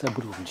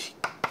subgroup of G.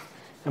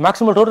 A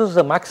maximal torus is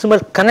a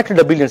maximal connected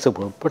abelian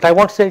subgroup, but I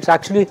want to say it is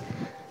actually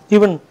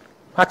even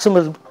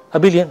maximal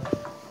abelian.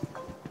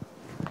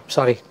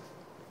 Sorry.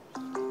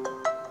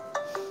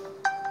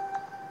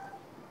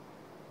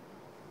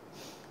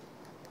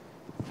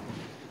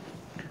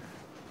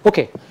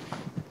 Okay.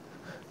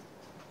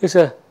 It's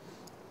a,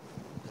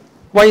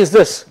 why is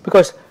this?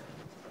 Because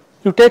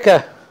you take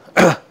a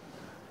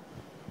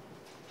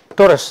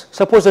torus,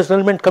 suppose there is an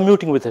element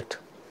commuting with it,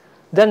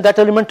 then that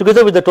element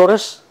together with the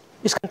torus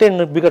is contained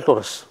in a bigger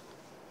torus.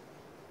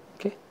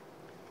 Okay.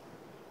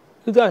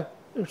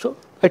 So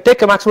I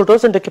take a maximal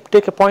torus and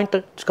take a point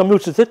that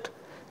commutes with it,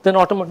 then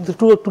the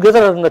two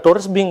together are in the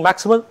torus, being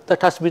maximal,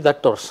 that has to be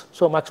that torus.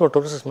 So maximal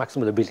torus is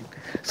maximal abelian.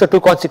 So two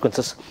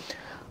consequences.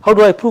 How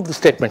do I prove the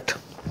statement?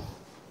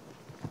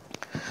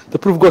 The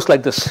proof goes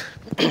like this.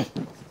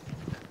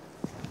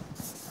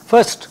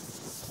 First,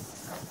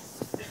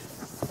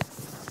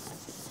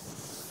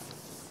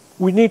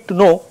 we need to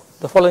know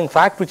the following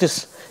fact, which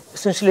is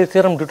essentially a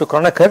theorem due to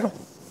Kronecker.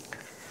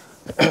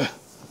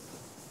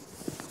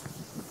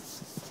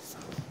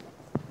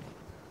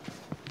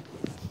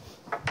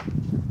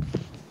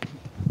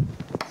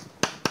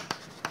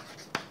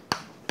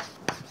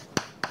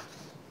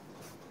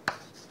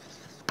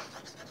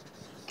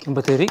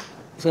 Number theory.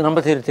 It's a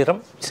number theory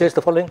theorem. It says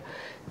the following: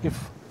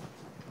 if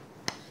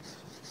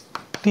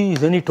T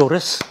is any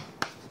torus,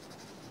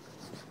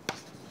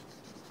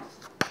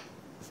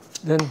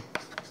 then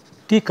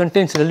T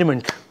contains an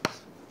element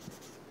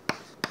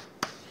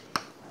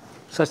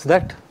such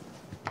that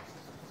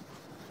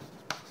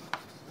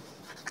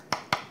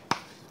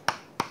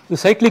the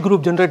cyclic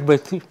group generated by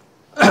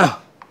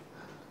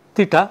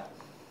theta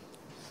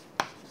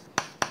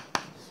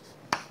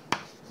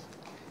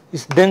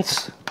is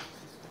dense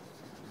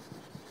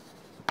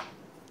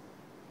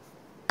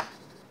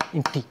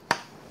in T.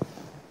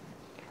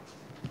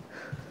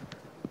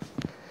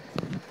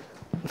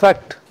 In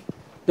fact,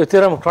 the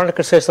theorem of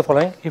Kronecker says the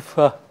following: if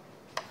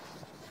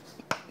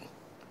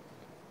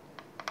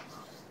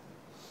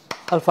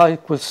alpha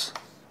equals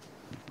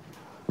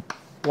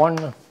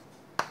 1,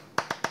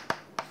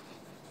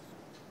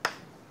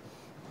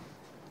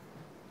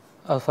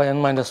 alpha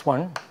n minus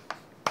 1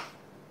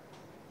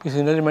 is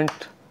an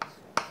element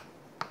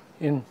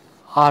in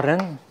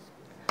Rn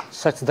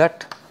such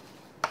that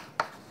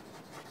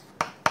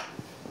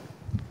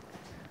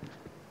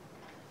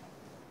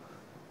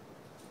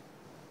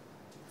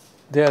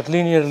they are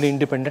linearly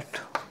independent.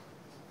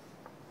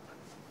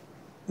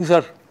 These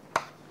are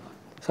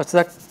such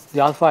that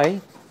the alpha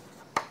I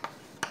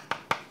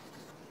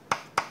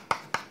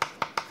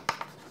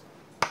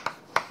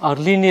are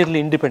linearly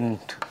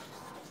independent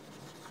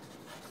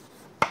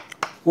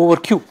over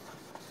Q,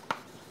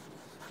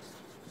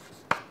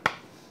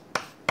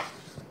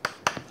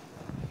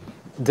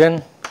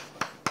 then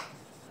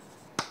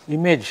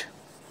image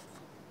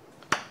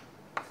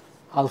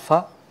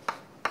alpha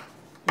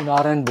in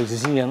Rn by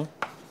Zn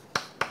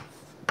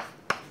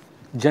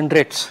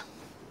generates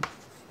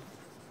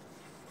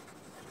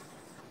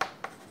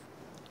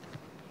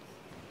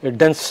a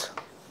dense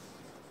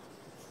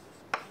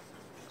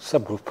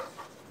subgroup.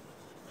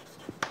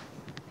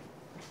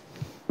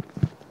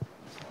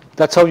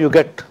 That is how you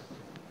get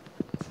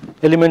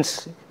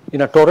elements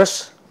in a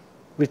torus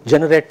which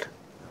generate,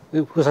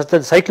 such that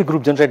the cyclic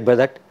group generated by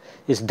that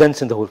is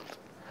dense in the whole.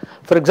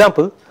 For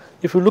example,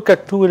 if you look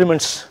at two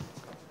elements,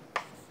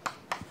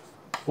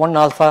 one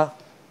alpha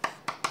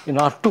in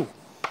R2,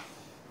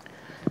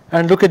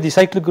 and look at the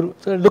cyclic group,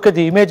 look at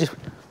the image,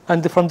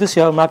 and from this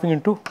you are mapping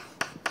into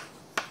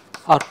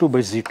R2 by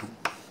Z2.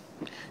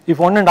 If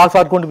 1 and alpha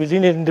are going to be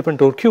linearly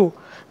independent over Q,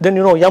 then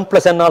you know m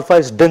plus n alpha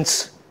is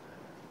dense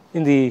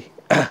in the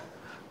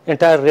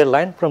entire real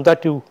line. From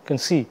that you can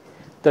see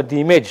that the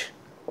image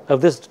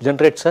of this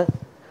generates a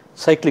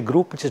cyclic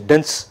group which is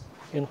dense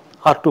in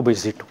R2 by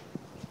Z2.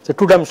 It's a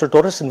two-dimensional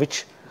torus in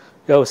which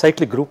you have a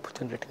cyclic group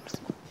generating this.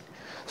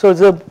 So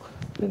it's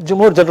a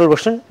more general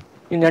version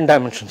in n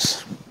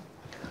dimensions.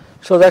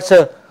 So that's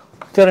a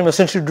theorem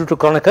essentially due to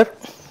Kronecker.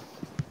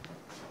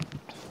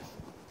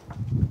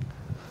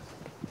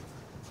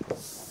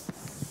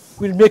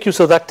 We'll make use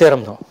of that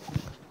theorem now.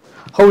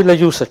 How will I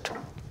use it?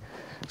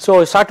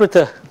 So I start with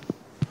the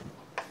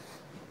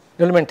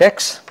element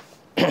x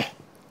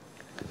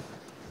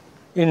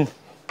in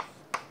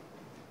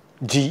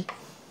G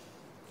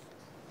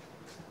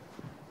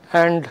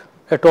and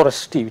a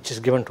torus T which is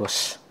given to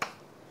us.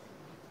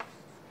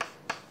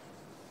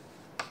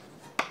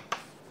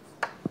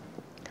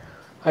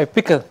 I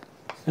pick an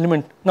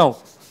element. Now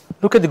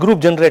look at the group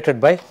generated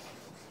by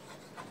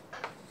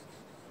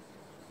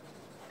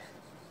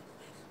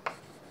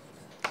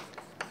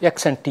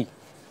x and t.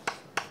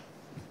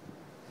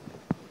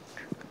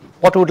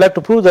 What we would like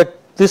to prove that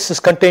this is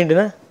contained in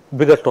a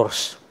bigger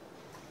torus.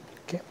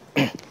 Okay.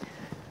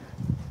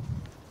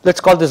 Let us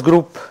call this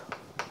group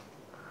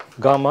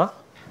gamma,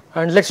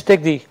 and let us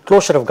take the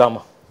closure of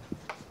gamma.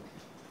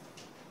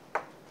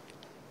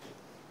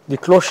 The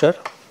closure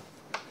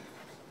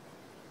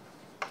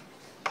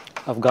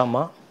of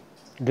gamma,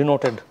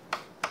 denoted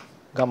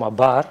gamma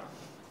bar,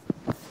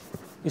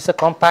 is a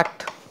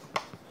compact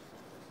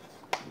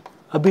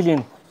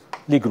abelian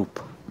Lie group.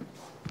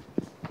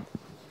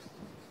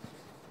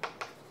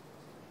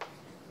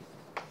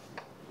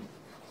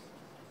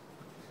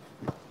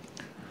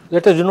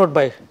 Let us denote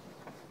by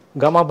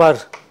gamma bar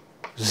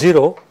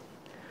 0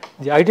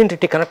 the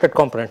identity connected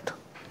component.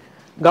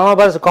 Gamma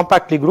bar is a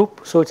compact Lie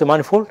group, so it is a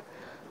manifold.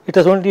 It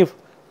has only,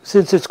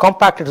 since it is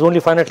compact, it has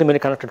only finitely many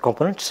connected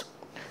components.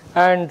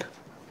 And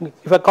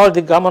if I call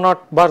the gamma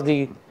naught bar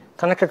the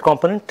connected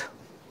component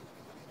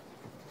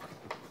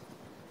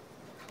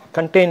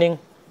containing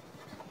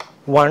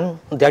 1,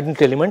 the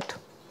identity element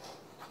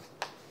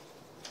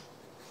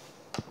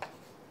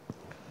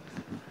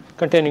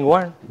containing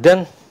 1,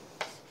 then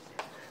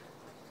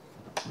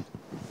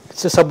it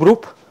is a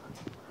subgroup,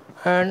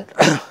 and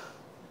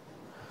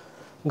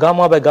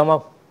gamma by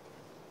gamma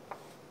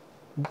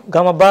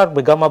bar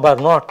by gamma bar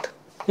naught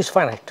is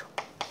finite.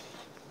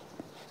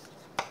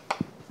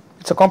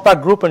 It is a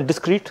compact group and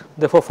discrete,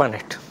 therefore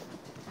finite.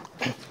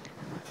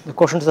 The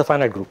quotient is a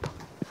finite group.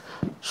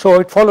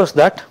 So it follows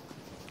that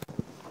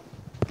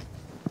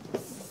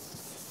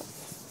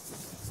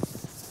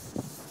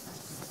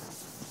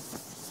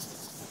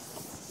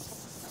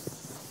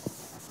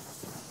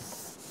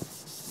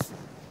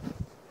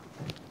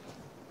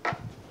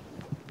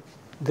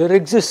there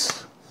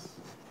exists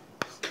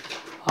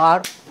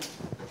R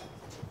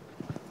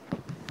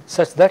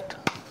such that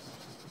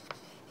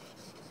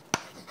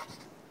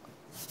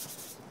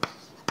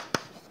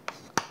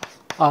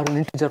R an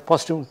integer,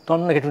 positive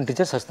non-negative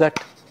integer, such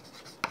that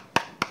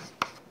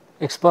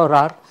x power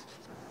R,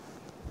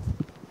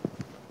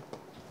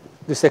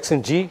 this x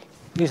in G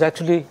is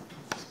actually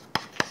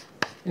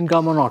in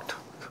gamma naught.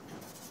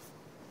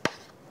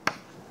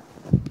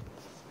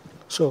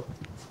 So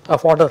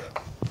of order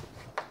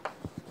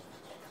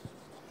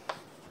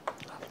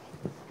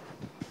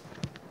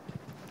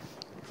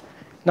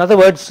in other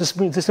words,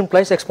 this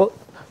implies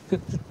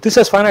this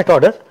has finite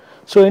order.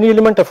 So any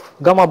element of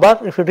gamma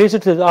bar, if you raise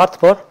it to the rth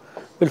power,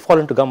 will fall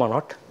into gamma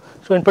naught.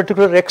 So in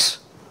particular, x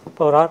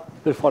power r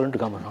will fall into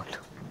gamma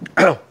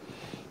naught.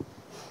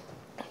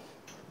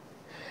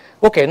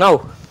 Okay,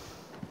 now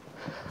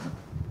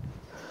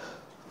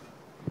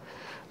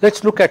let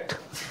us look at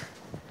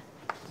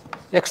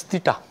x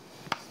theta.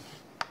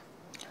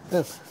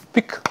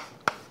 Pick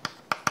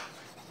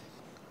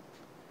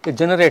a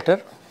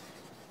generator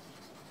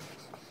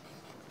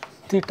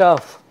theta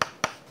of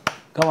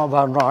gamma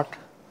bar naught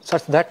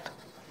such that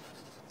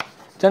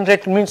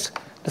generated means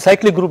the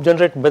cyclic group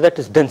generated by that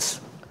is dense.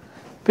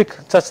 Pick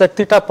such that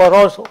theta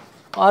power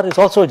r is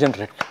also a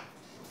generator.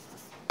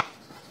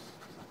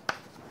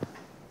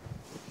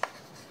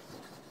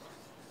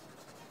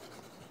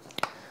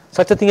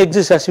 Such a thing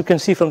exists, as you can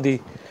see from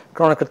the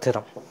Kronecker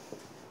theorem.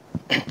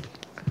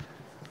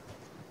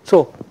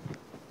 So,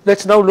 let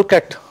us now look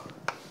at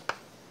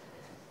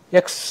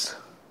x,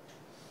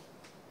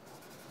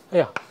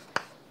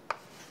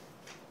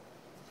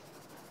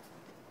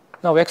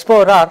 now x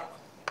power r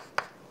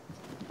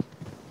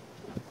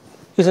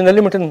is an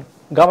element in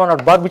gamma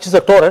naught bar, which is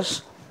a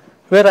torus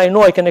where I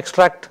know I can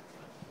extract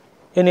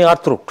any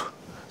rth root.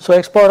 So,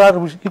 x power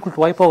r is equal to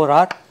y power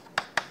r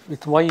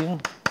with y in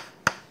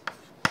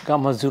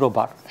gamma 0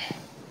 bar.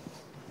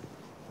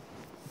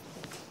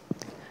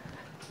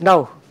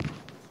 Now,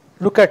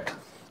 look at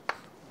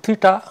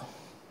theta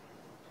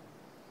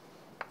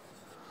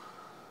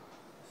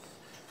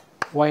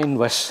y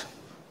inverse,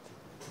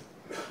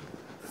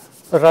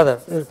 or rather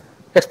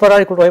x power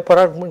r equal to y power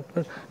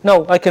r.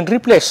 Now, I can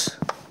replace,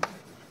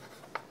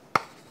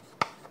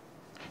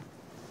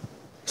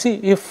 see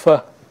if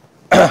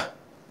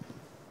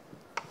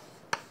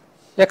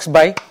x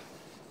by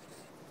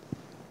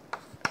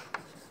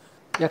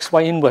x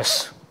y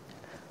inverse,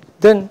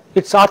 then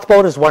its rth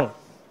power is 1.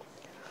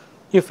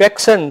 If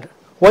x and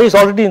y is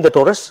already in the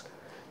torus,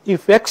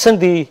 if x and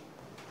the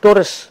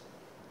torus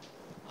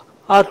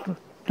are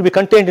to be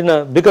contained in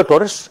a bigger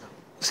torus,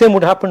 same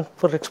would happen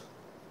for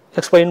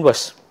x y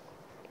inverse.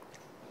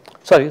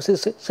 Sorry,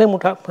 same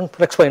would happen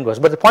for x y inverse.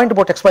 But the point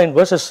about x y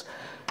inverse is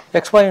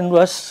x y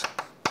inverse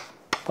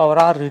power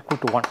r is equal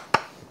to 1.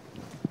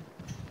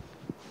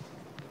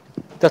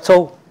 That is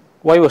how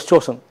y was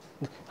chosen.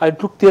 I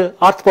took the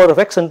rth power of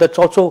x, and that is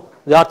also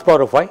the rth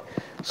power of y.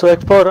 So,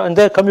 x power and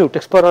their commute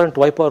x power r into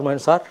y power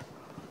minus r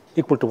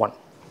equal to 1.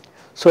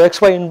 So,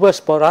 x y inverse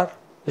power r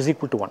is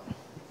equal to 1.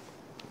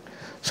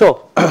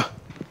 So,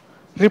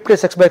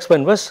 replace x by x y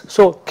inverse.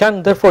 So,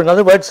 can therefore, in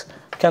other words,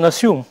 can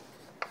assume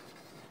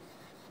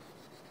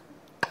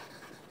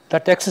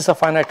that x is a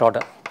finite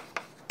order.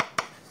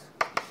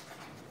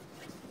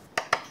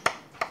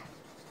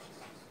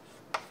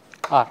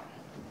 R.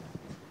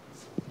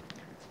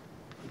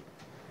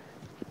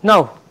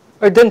 Now,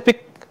 I then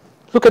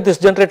look at this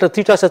generator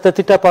theta such that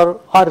theta power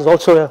r is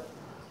also a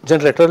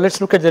generator. Let us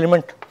look at the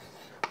element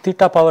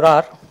theta power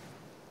r.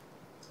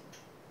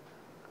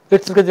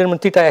 Let us look at the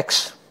element theta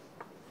x.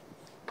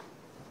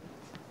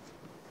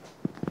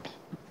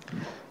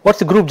 What is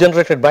the group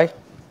generated by?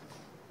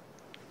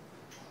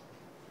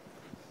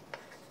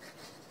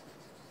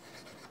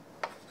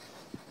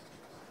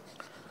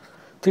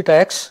 Theta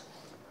x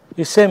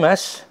is same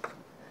as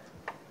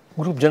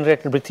group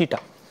generated by theta.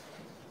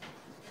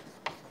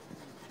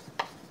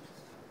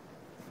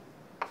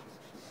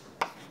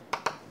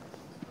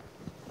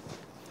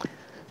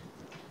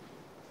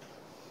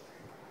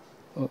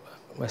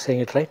 Am I saying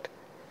it right?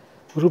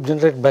 Group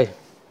generated by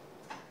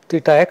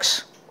theta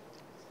x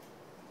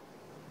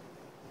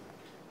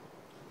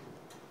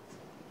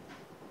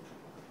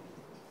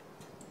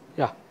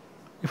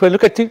if I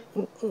look at the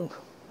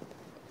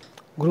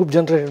group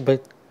generated by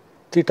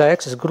theta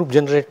x is group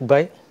generated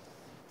by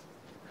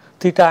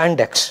theta and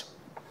x.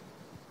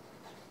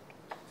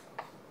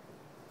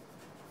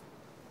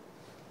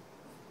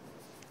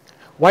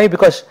 Why?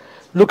 Because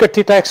look at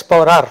theta x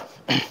power r,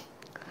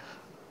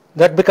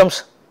 that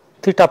becomes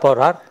theta power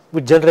r,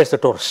 which generates the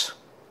torus.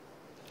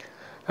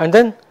 And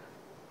then,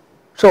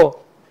 so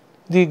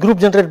the group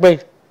generated by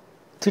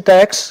theta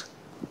x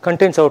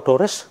contains our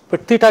torus,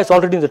 but theta is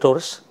already in the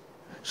torus.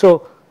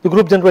 So, the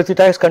group generated by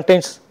theta x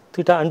contains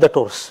theta and the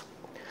torus.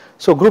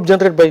 So, group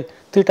generated by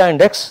theta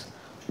and x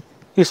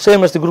is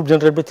same as the group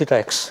generated by theta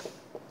x.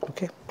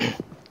 Okay.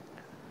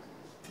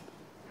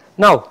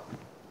 Now,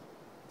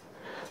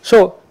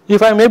 so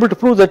if I am able to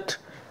prove that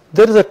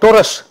there is a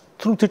torus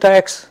through theta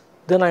x,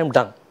 then I am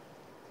done.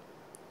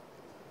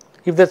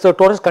 If there is a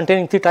torus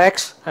containing theta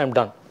x, I am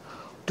done.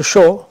 To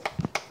show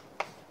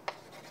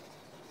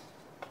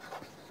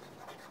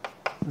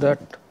that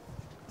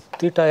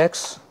theta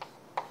x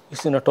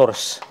is in a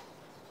torus.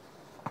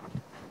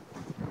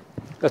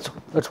 That's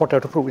what I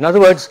have to prove. In other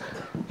words,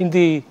 in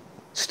the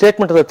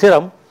statement of the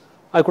theorem,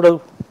 I could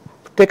have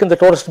taken the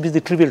torus to be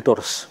the trivial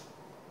torus.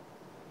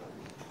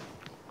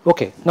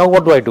 Okay, now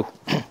what do I do?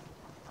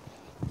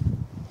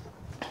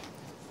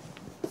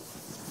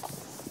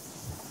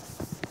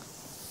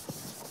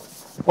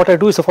 What I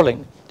do is the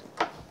following.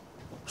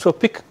 So,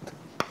 pick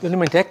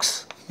element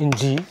x in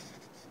G,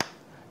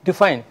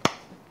 define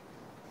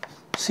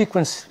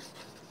sequence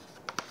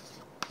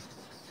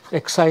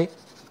xi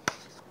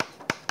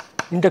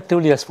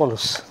inductively as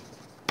follows.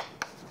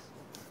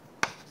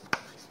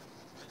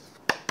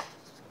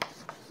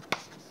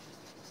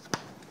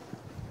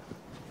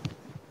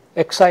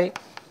 Xi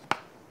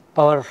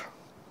power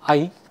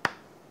I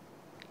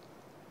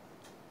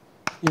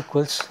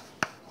equals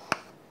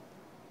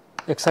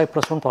xi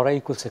plus 1 power I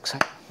equals xi.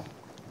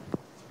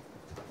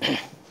 In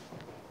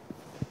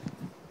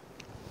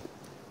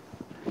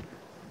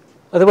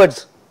other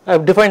words, I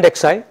have defined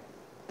xi,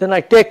 then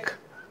I take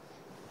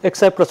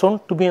xi plus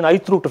 1 to be an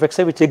ith root of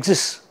xi which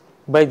exists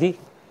by the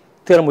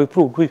theorem we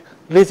proved. We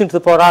raising to the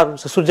power r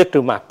is a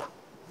surjective map.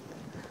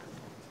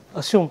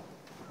 Assume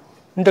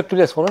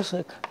inductively as follows: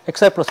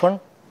 xi plus 1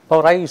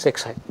 power I is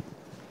xi.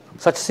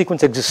 such a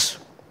sequence exists,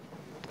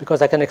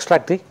 because I can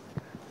extract the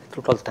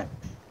truth all the time,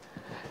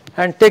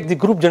 and take the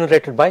group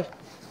generated by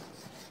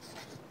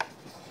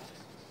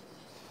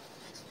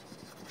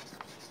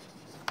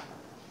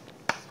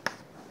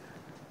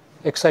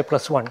xi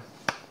plus 1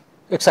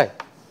 xi.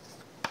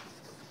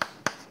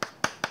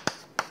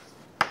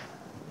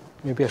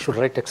 Maybe I should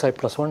write xi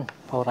plus 1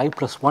 power I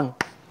plus 1.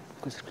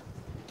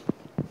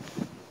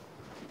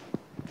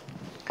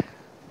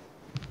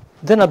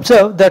 Then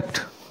observe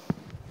that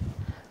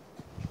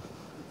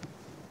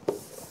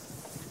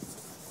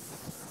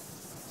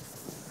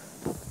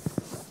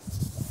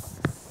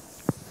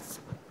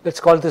let us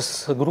call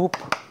this group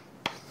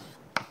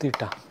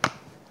theta.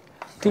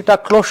 Theta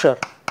closure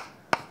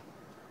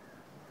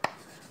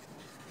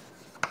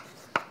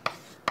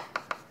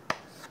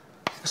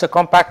is a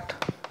compact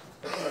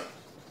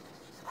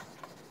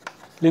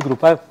Lie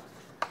group. I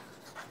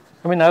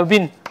have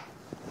been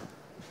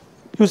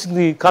using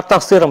the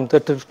Cartan's theorem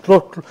that the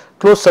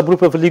closed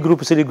subgroup of a Lie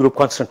group is a Lie group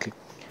constantly.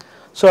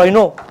 So I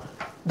know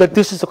that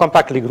this is a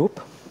compact Lie group,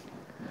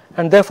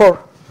 and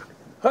therefore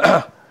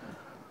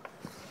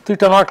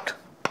theta naught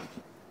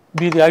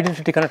be the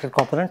identity connected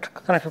component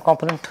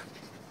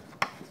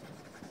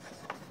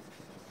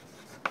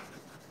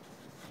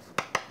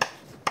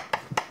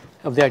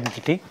of the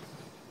identity.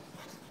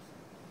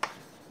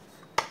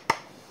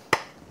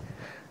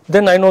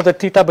 Then I know that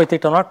theta by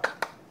theta naught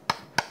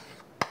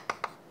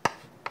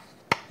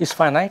is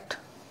finite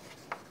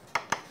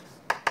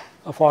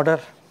of order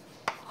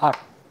r,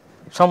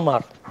 some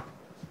r.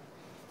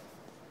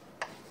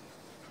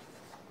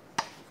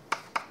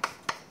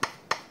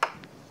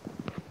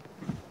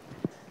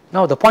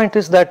 Now the point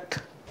is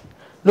that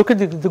look at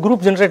the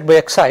group generated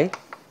by xi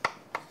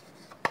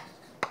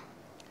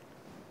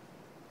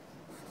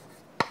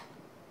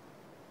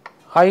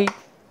I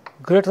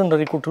greater than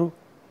or equal to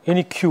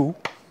any q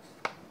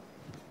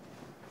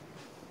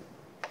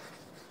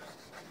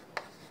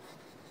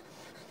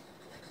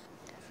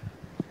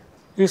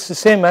is the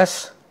same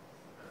as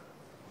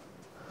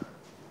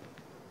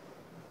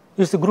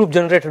the group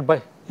generated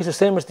by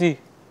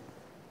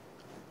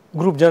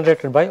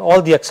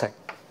all the xi.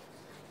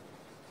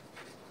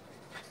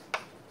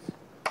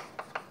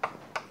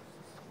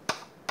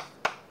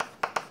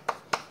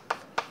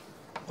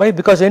 Why?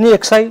 Because any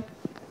xi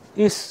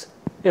is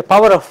a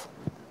power of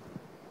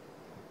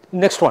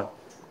next one.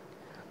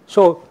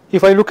 So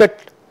if I look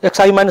at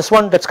xi minus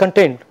 1, that is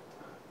contained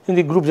in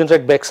the group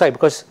generated by xi,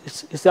 because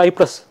it is the I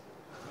plus,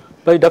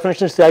 by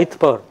definition it is the ith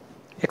power.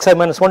 Xi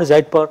minus 1 is the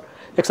ith power,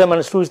 xi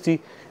minus 2 is the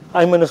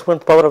I minus 1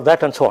 power of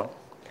that, and so on.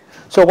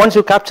 So once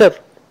you capture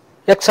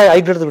xi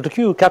I greater than or equal to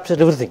q, you capture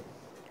everything.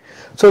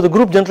 So the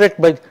group generated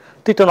by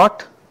theta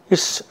naught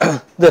is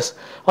this.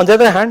 On the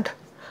other hand,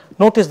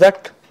 notice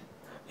that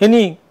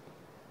any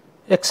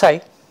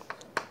xi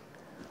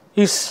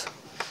is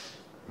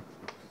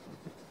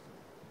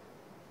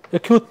a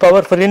qth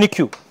power for any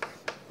q.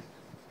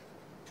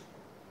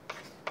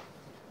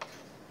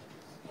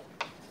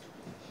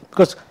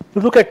 Because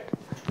you look at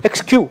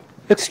xq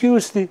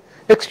is the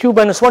xq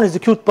minus 1 is the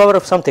qth power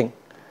of something,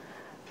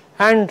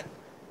 and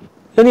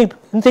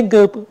anything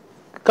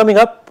coming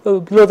up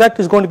below that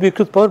is going to be a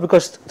qth power,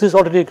 because this is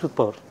already a qth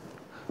power.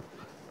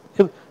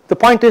 The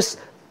point is,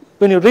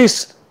 when you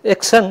raise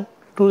xn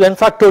to n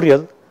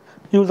factorial,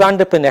 you will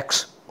end up in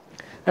x,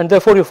 and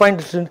therefore you find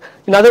it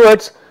in other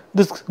words,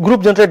 this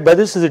group generated by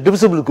this is a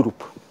divisible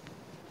group,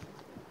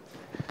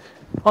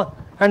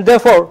 and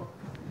therefore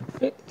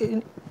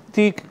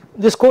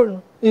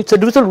it's a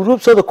divisible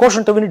group, so the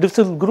quotient of any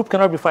divisible group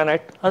cannot be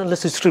finite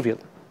unless it's trivial.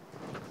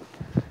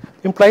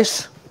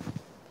 Implies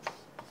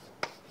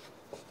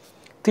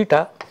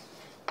theta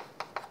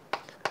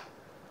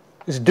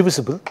is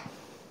divisible,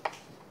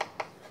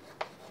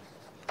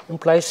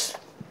 implies,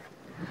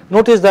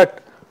 notice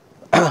that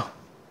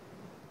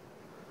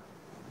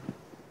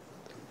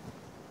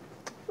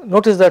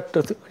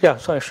yeah,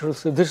 so I should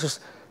say this is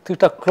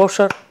theta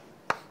closure,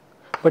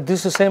 but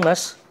this is same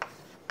as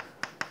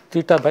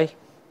theta by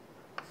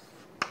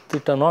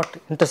theta naught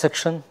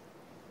intersection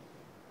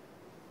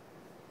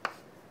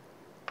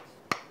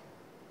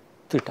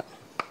theta.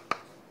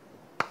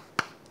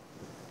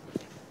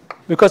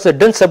 Because a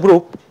dense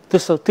subgroup,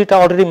 this theta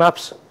already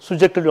maps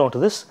surjectively onto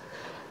this,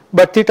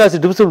 but theta is a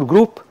divisible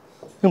group,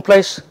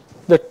 implies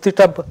that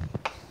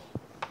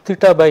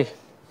theta by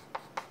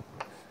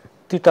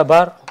theta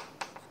bar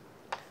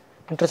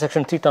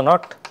intersection theta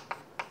naught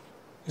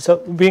is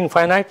being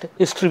finite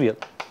is trivial.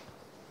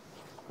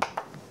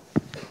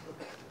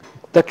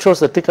 That shows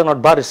that theta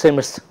naught bar is same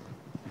as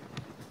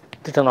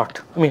theta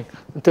naught.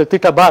 The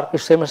theta bar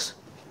is same as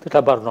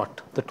theta bar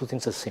naught. The two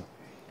things are the same.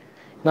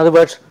 In other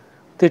words,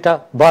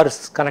 theta bar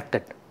is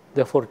connected,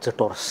 therefore it's a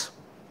torus.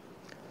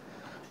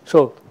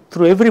 So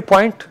through every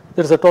point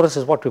there is a torus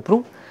is what we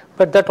prove,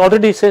 but that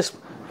already says,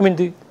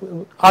 the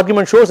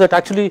argument shows that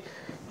actually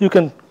you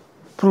can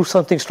prove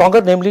something stronger,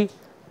 namely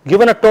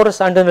given a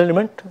torus and an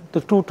element, the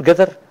two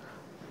together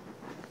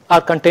are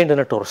contained in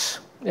a torus,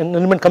 an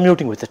element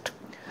commuting with it,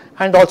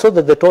 and also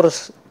that the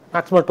torus,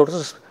 maximal torus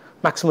is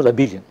maximal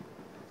abelian.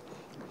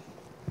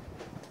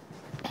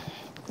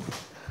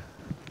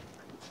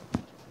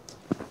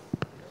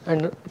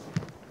 And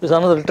there's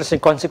another interesting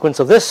consequence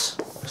of this.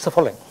 It's the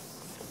following.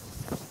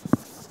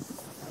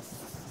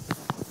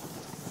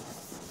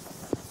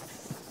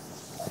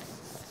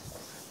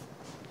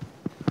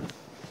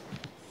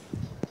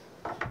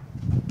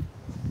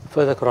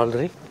 Further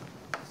corollary.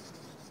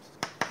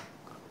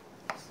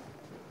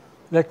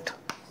 Let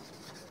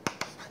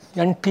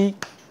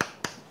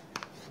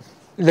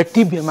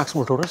T be a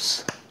maximal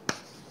torus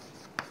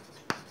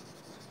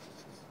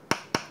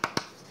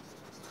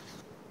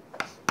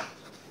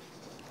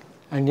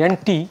and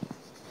Nt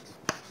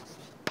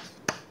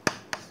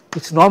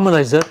its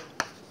normalizer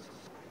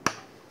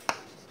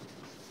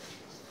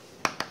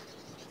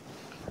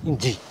in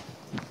G.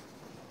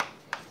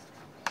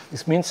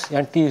 This means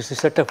Nt is the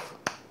set of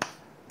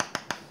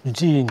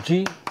G in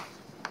G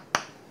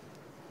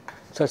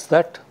such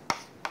that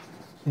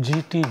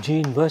Gt G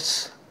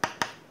inverse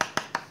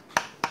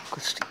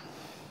equals T.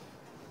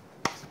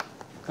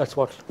 That's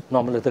what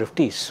normalizer of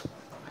T is.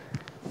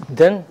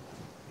 Then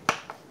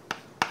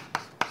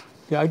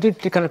the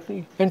identity connect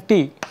Nt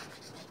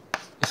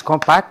is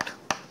compact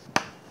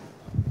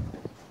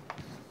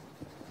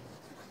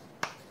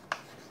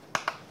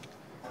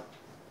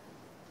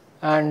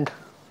and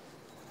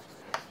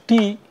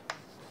T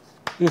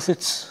is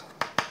its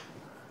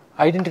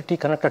identity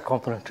connected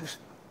component.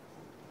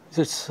 Is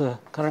its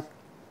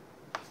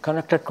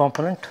connected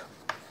component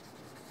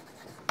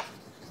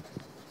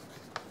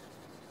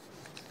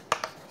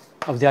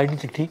of the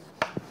identity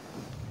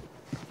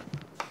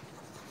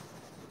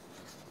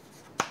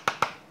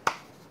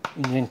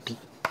in Nt.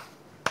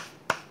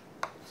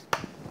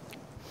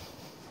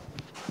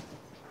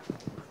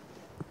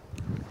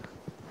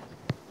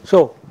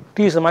 So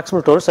T is a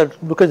maximal torus. I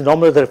look at the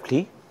normalizer of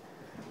T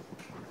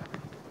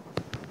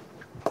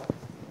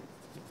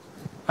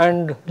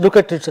and look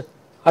at its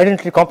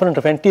identity component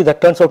of Nt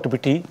that turns out to be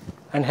T,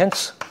 and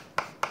hence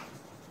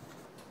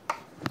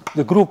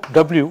the group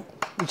W,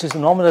 which is the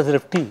normalizer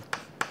of T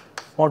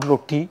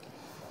modulo T,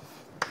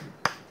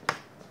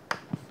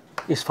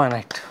 is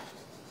finite.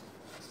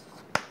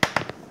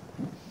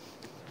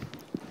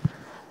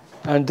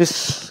 And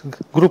this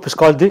group is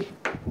called the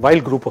Weil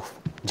group of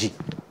G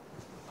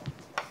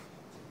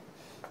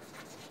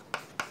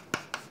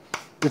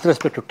with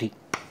respect to T,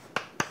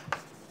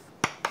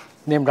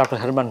 named after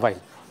Hermann Weil.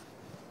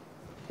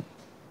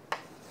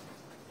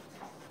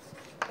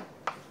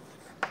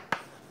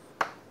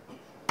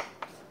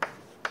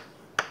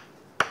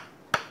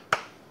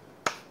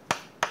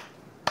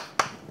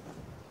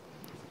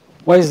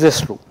 Why is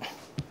this true?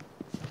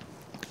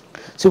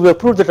 So we have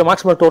proved that a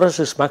maximal torus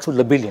is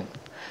maximal abelian.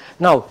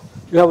 Now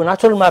you have a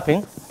natural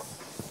mapping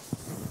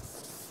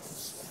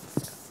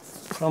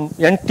from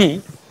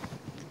Nt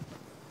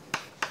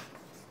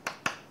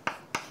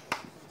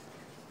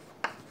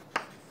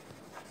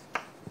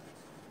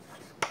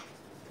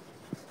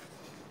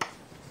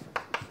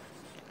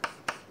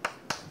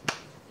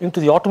into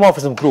the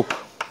automorphism group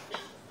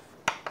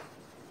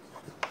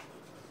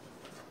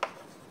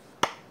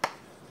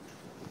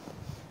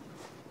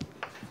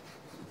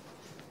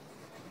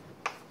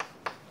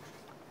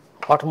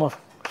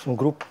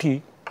group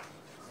T,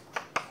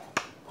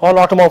 all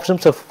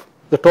automorphisms of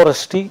the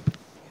torus T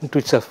into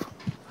itself,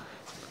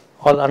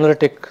 all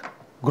analytic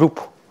group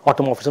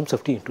automorphisms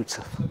of T into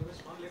itself.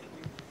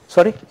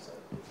 Sorry?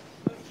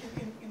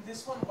 In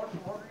this one,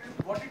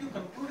 what did you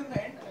conclude in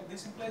the end?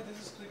 This implies this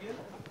is trivial.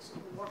 So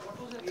what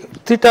was the aim?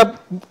 Theta,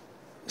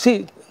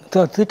 see,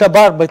 theta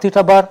bar by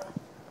theta bar,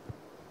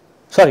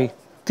 sorry,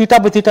 theta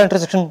by theta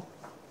intersection,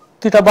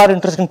 theta bar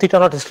intersection theta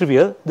naught is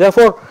trivial.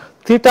 Therefore,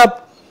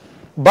 theta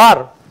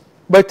bar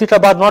by theta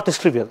bar naught is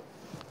trivial.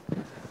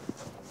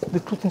 The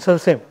two things are the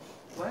same.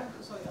 Why?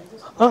 Sorry, I'm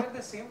just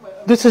the same.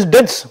 This is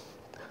dense.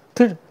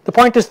 The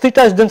point is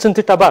theta is dense in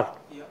theta bar.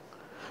 Yeah.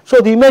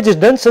 So the image is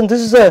dense, and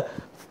this is a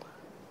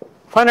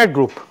finite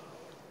group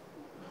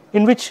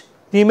in which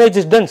the image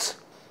is dense.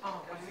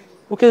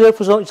 Okay,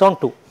 therefore it's on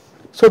 2.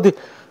 So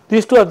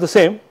these two are the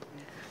same,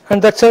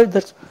 and that's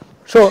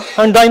so.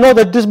 And I know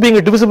that this being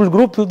a divisible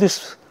group,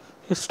 this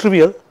is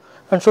trivial,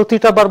 and so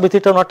theta bar by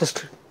theta naught is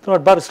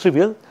bar is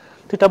trivial.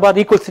 Theta bar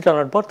equals theta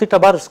naught bar. Theta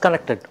bar is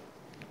connected.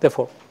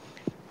 Therefore,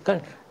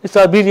 it's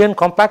abelian,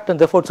 compact, and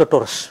therefore it's a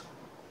torus.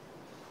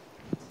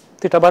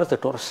 Theta bar is a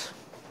torus,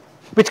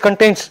 which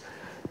contains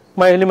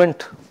my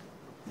element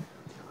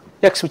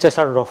x, which I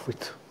started off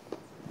with.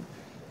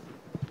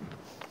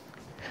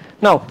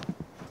 Now,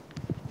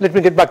 let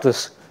me get back to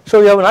this.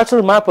 So you have a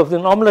natural map of the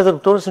normalizer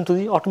of torus into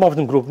the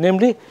automorphism group.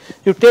 Namely,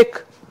 you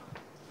take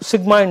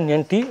sigma in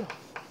Nt,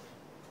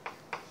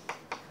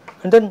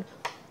 and then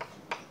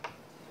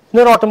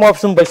inner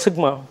automorphism by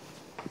sigma,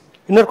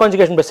 inner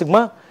conjugation by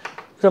sigma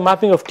is a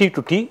mapping of T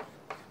to T,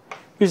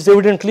 which is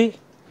evidently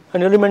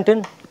an element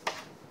in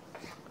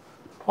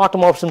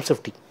automorphisms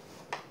of T.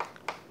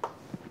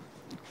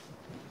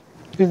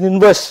 The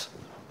inverse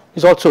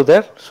is also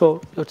there,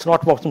 so it's an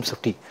automorphisms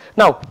of T.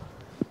 Now,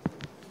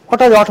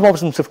 what are the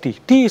automorphisms of T?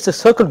 T is a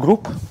circle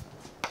group,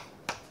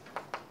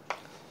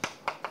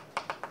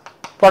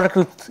 product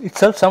with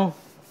itself some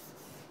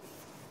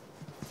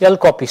L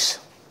copies.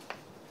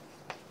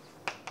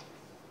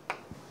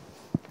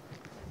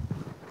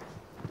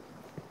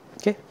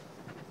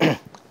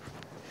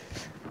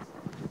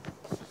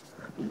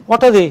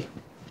 what are the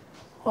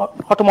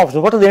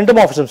automorphisms? What are the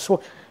endomorphisms?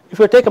 So if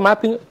you take a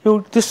mapping,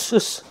 you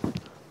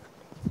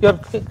are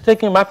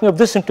taking a mapping of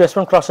this into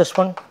S1 cross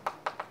S1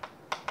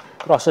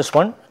 cross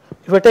S1.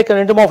 If I take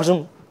an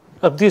endomorphism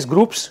of these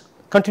groups,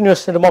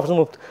 continuous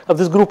endomorphism of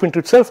this group into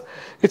itself,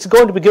 it's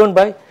going to be given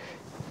by,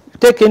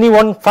 take any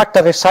one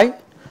factor Si,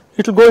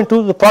 it will go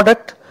into the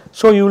product.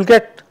 So you will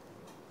get,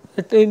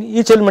 in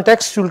each element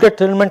X, you will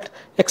get element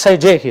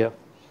Xij here,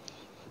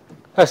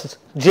 as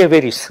J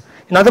varies.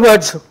 In other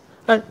words,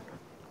 an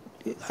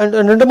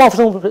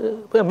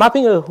endomorphism,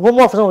 mapping a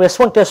homomorphism of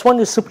S1 to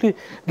S1 is simply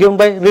given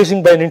by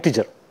raising by an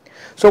integer.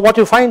 So what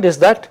you find is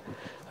that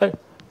the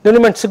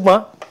element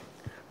sigma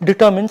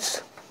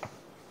determines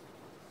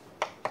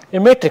a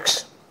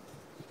matrix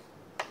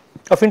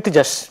of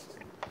integers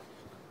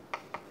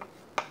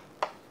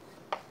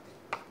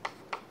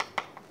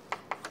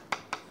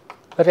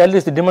where L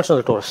is the dimension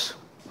of the torus.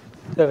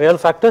 They are real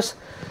factors.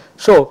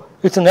 So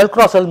it's an L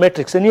cross L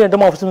matrix. Any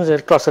endomorphism is an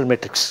L cross L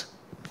matrix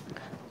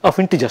of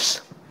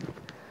integers.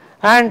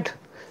 And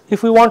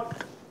if we want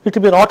it to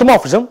be an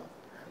automorphism,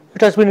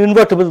 it has been an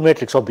invertible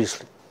matrix,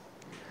 obviously.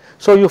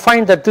 So you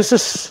find that this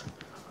is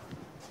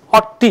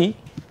aut T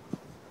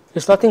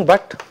is nothing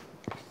but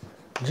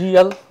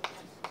GL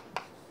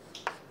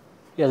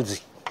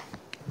LZ.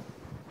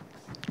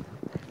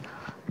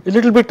 A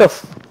little bit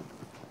of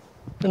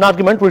an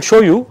argument will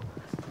show you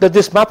that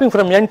this mapping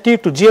from NT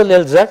to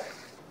GL LZ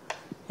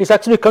is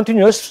actually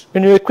continuous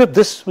when you equip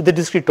this with the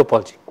discrete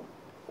topology.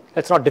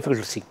 That's not difficult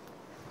to see.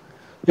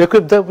 You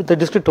equip that with the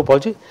discrete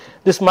topology,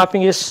 this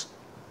mapping is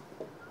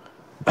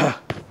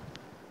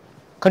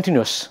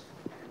continuous.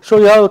 So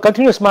you have a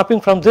continuous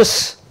mapping from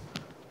this,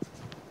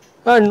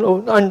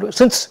 and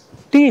since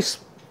T is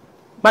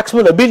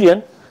maximal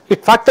abelian,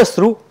 it factors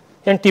through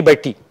NT by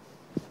T.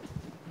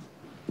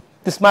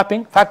 This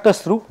mapping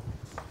factors through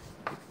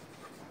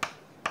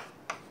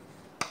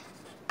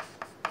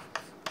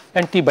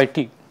NT by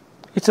T.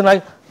 It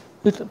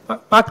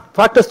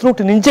factors through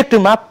to an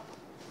injective map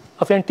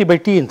of NT by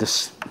T in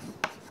this.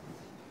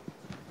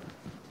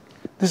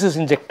 This is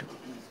injective.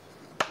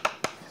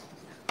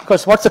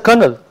 Because what's the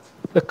kernel?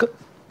 The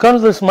kernel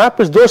of this map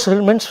is those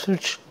elements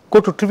which go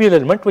to trivial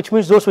element, which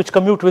means those which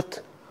commute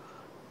with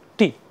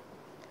T,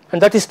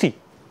 and that is T.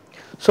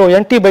 So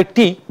NT by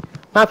T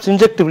maps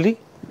injectively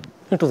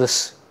into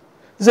this.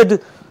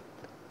 This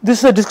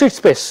is a discrete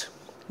space,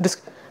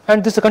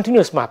 and this is a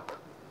continuous map.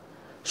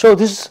 So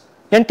this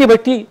NT by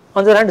T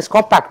on the other hand is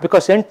compact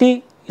because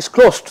NT is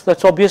closed.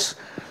 That's obvious.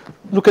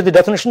 Look at the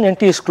definition.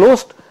 NT is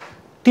closed.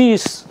 T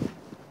is,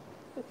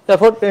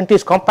 therefore NT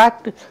is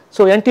compact.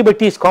 So NT by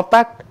T is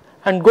compact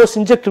and goes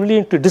injectively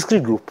into a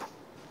discrete group.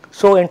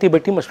 So NT by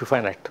T must be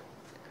finite.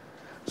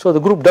 So the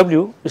group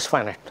W is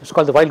finite. It's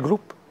called the Weil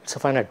group. It's a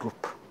finite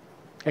group.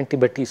 NT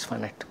by T is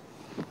finite.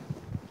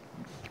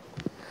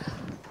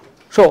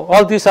 So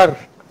all these are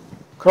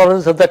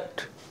corollaries of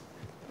that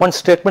one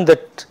statement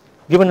that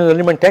given an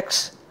element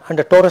X and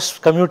a torus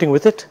commuting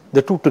with it,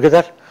 the two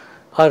together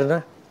are in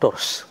a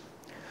torus.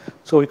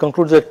 So we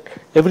conclude that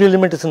every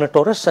element is in a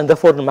torus and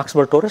therefore in a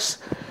maximal torus,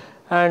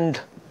 and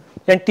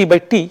NT by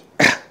T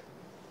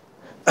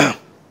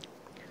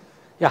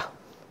yeah,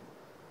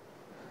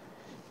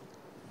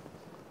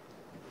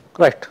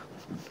 right.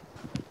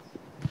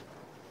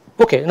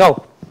 Okay,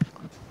 now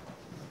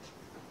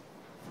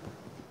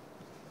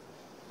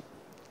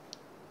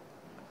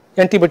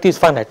NT by T is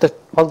finite. That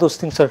all those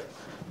things are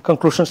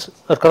conclusions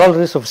or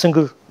corollaries of a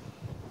single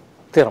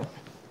theorem.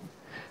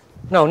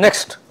 Now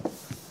next,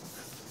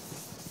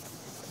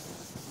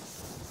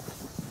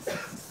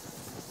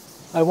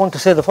 I want to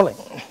say the following.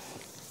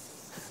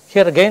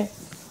 Here again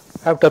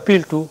I have to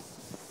appeal to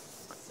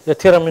a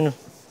theorem in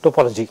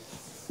topology.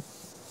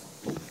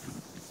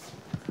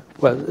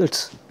 Well,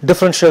 it's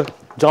differential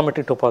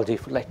geometry topology,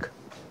 if you like.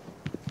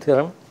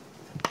 Theorem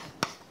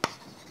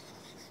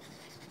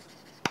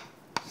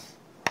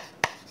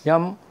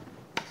M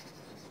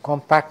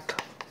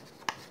compact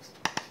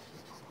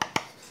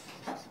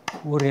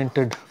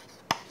oriented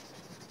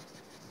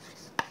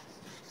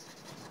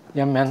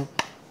Mn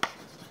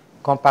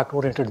compact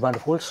oriented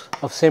manifolds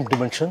of same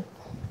dimension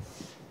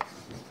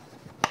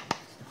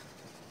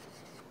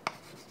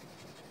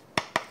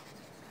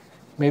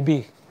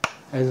maybe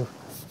I will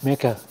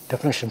make a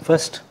definition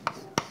first.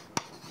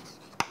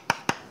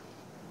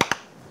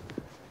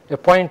 A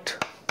point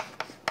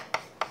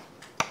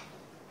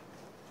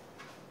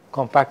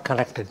compact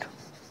connected.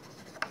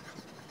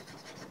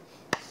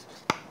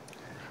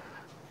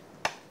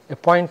 A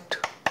point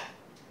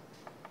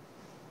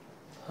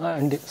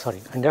and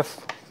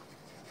F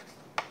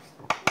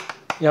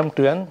M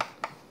to N,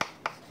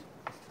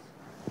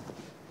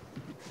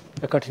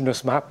 a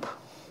continuous map.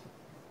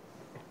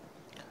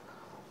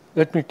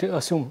 Let me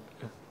assume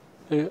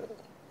a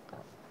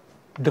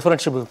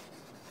differentiable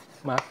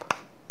map.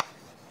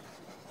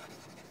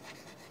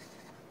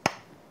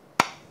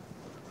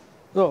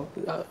 So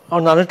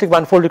on analytic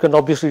manifold you can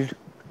obviously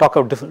talk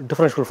about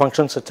differential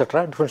functions,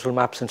 etc., differential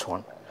maps and so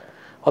on.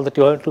 All that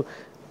you have to,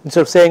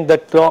 instead of saying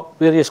that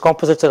various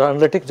composites are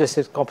analytic, just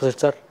say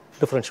composites are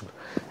differentiable.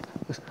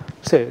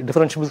 Say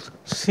differentiable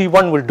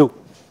C1 will do.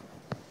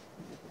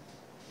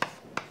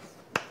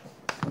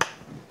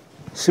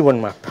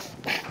 C1 map.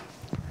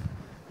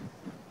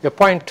 A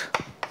point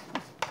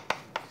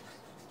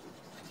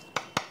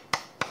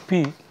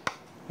P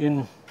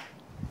in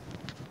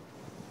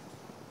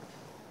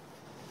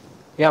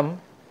M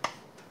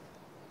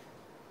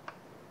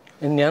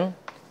in N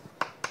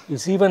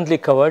is evenly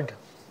covered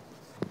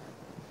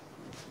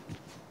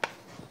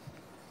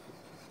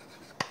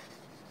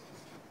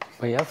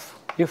by F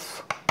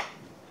if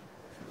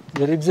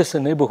there exists a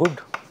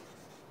neighborhood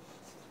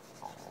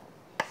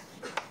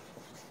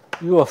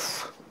U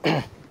of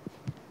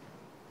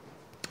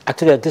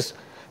actually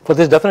for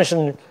this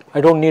definition I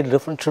don't need a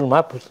differential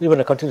map, even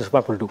a continuous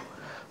map will do.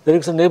 There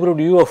is a neighborhood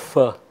U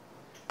of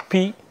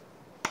P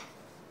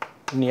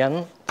in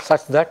N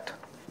such that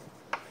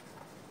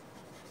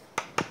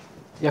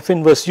F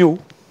inverse U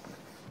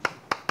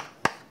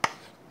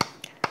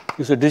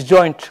is a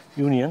disjoint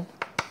union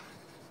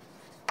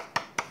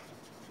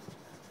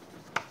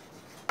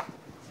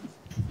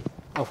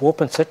of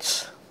open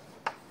sets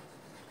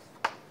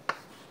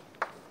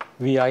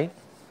Vi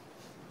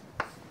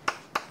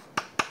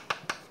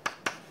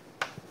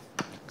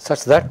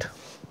such that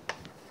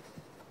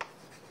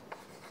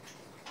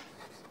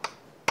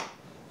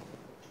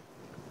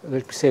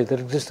let me say there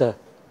exists a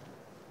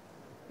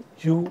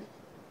U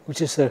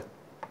which is a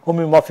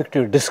homeomorphic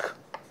to a disk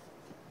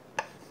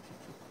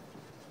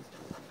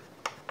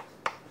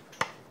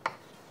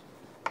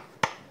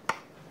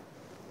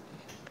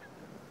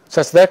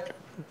such that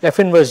F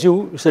inverse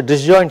U is a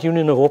disjoint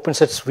union of open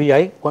sets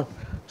Vi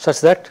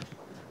such that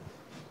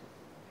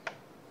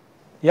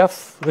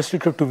F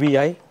restricted to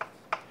Vi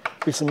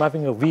which is a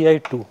mapping of Vi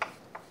to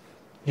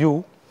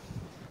U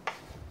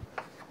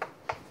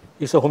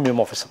is a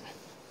homeomorphism.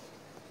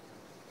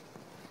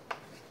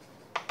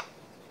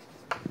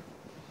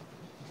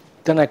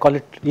 Then I call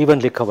it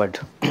evenly covered.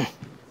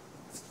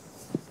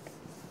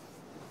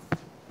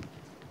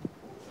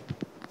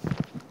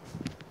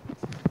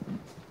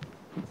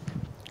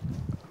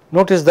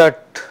 Notice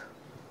that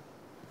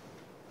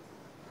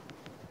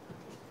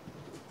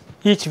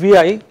each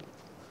Vi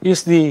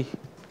is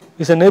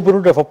a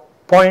neighborhood of a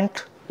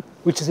point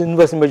which is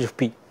inverse image of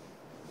P.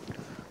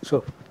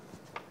 So,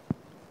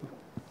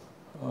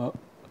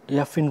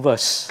 F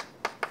inverse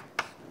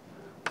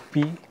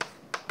P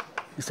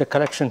is a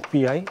collection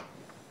Pi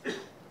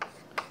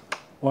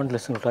 1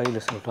 less than I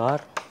less than R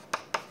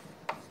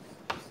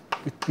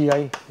with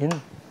Pi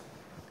in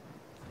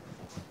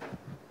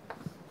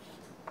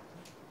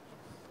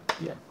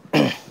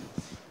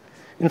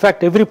in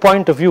fact every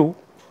point of view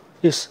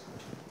is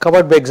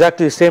covered by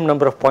exactly the same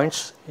number of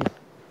points.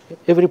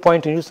 Every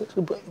point in use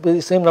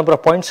the same number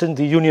of points in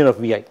the union of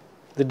Vi,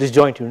 the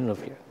disjoint union of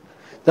Vi.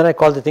 Then I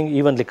call the thing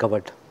evenly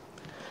covered.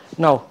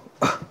 Now,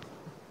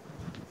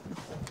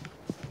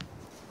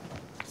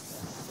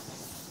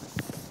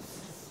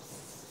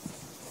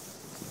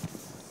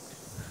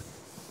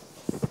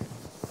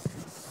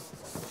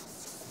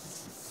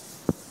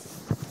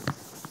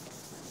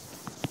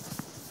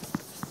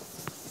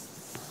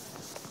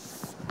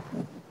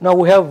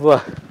 we have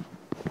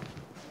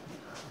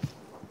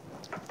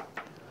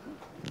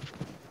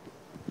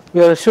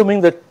we are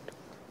assuming that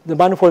the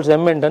manifolds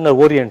M and N are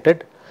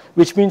oriented,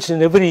 which means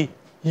in every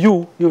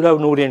U you will have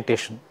an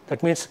orientation.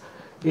 That means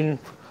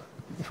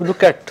if you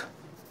look at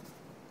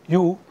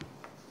U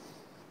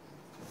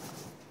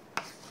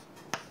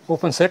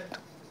open set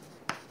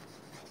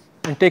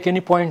and take any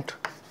point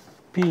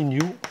P in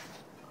U,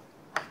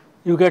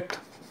 you get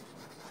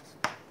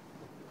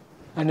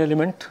an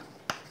element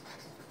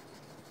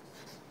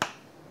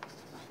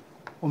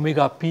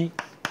omega P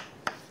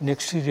in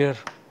exterior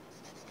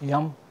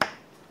M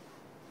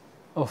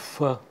of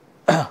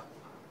the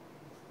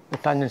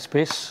tangent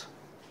space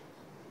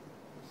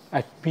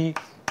at P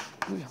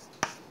to M.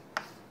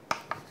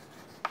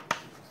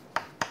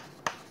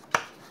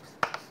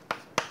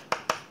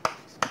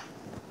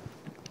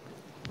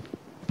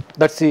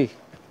 That is the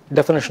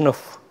definition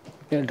of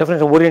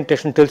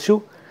orientation. Tells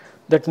you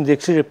that in the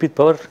exterior P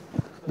power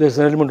there is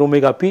an element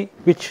omega P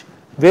which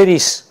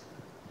varies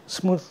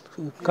smooth.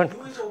 U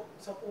is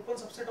open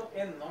subset of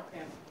N, not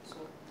M. So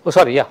oh,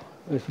 sorry, yeah.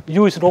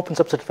 U is an open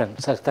subset of N.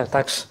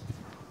 That's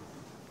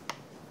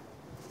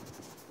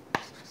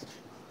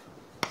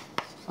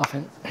of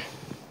N.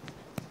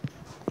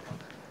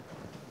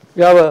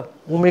 We have a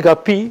omega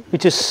P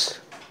which is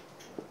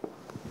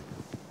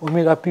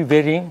omega P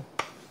varying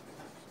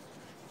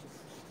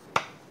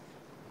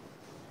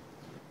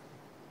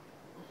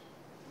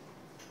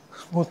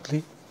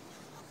smoothly.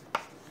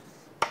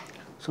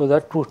 So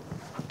that to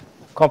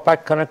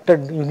compact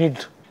connected you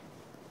need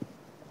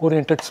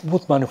oriented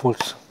smooth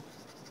manifolds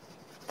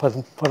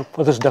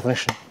for this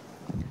definition.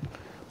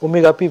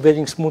 Omega P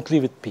varying smoothly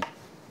with P.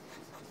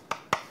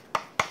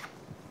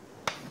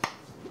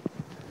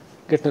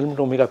 Get an element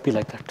omega P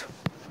like that.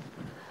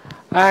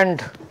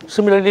 And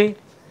similarly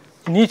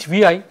in each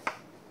Vi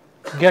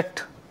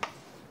get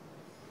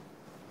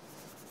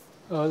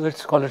let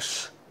us call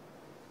it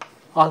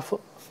alpha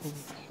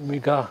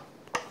omega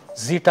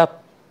zeta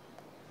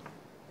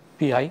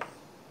pi.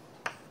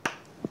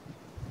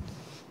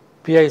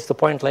 Pi is the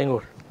point lying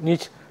over.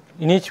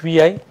 In each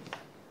Vi,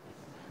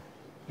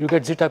 you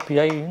get zeta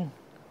pi in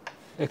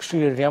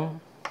exterior M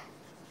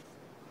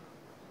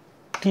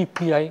T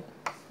pi.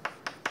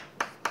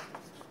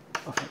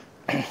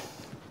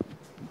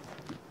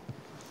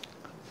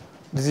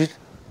 This is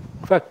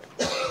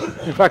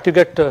in fact you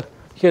get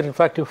here. In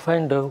fact, you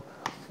find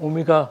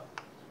omega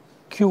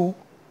q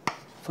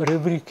for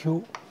every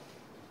q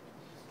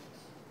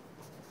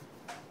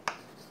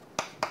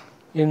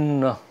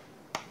in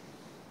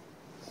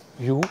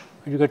U.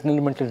 You get an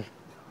element in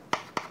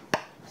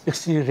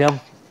exterior M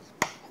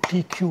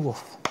TQ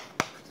of,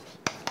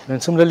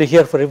 and similarly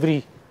here for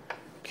every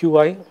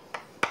QI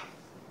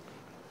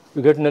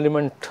you get an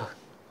element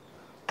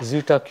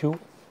zeta Q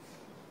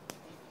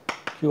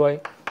QI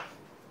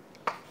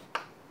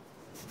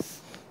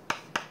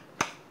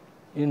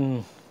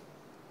in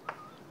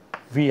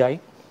Vi,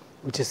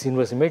 which is the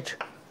inverse image.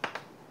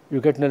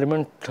 You get an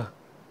element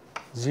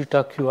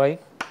zeta QI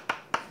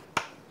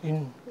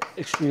in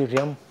exterior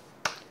M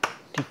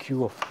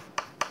TQ of.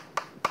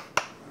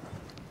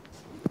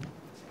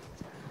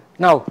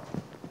 Now,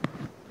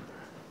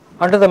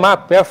 under the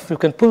map F, you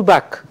can pull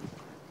back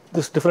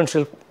this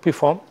differential P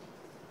form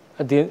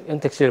at the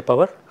nth exterior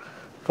power.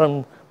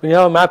 From when you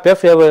have a map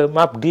F, you have a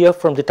map dF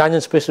from the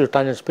tangent space to the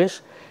tangent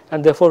space,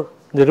 and therefore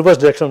the reverse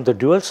direction of the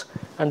duals,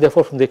 and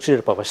therefore from the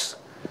exterior powers.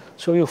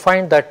 So you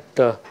find that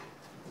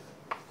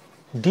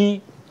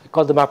D, I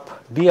call the map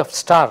dF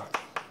star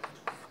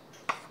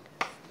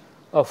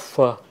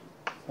of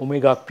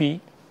omega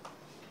P,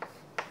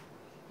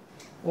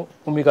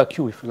 omega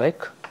Q if you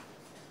like,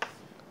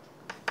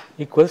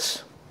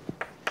 equals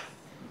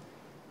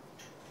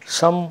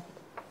some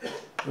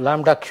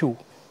lambda Q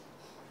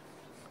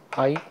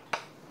I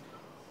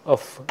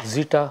of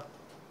zeta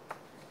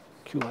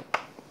Qi.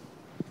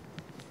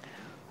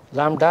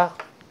 Lambda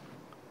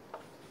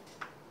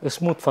a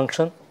smooth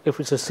function. If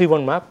it is a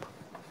C1 map,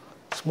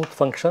 smooth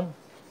function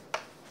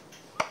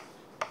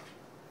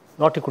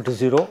not equal to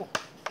 0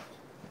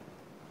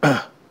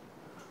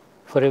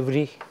 for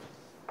every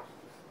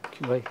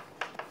Qi.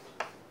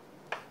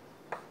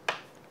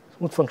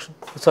 Smooth function,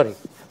 sorry,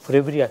 for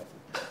every I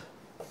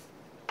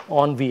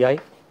on Vi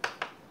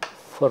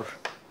for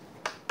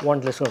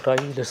 1 less than or I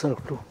less than or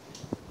equal to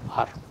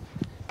R.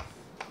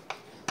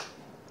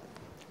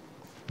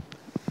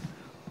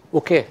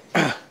 Okay.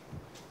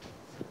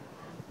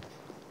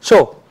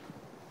 So,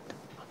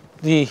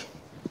 the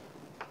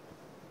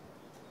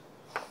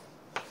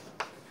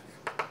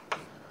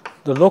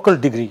local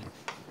degree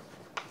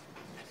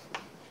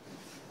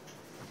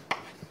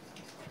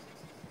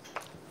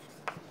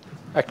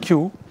at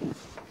Q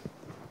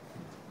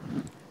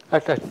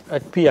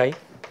at Pi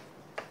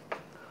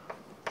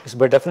is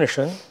by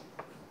definition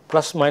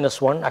plus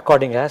minus 1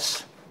 according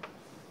as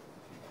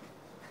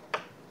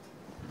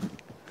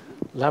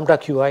lambda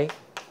Qi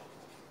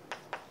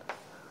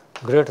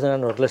greater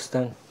than or less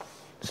than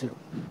 0.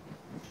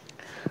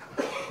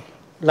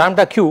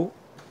 Lambda Q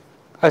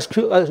as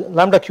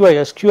lambda Qi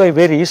as Qi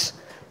varies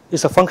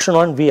is a function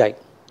on Vi,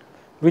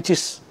 which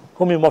is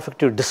homeomorphic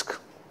to a disk.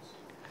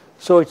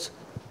 So it's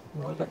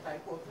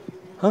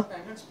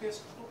tangent space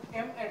to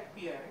M at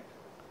Pi, right?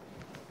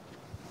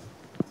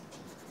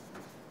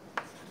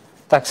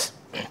 Thanks.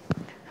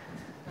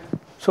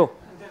 So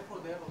And therefore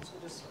there also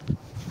just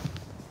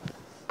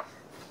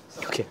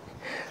okay.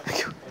 Thank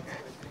you.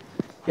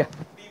 Yeah.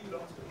 P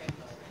belongs to N.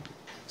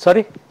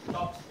 Sorry?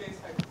 Top space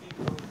at P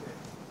belongs to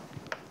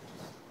N.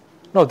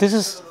 No, this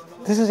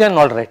is N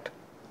all right.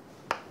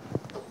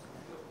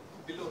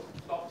 Below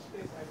top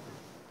space at P.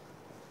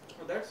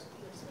 So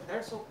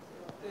that's so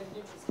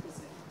tangent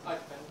space at N.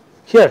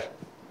 Here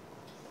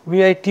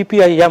Vi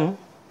TPI M.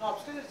 No,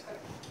 upstairs it's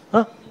correct.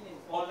 Huh?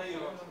 All the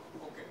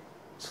okay.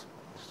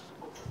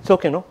 It's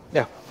okay, no?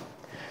 Yeah.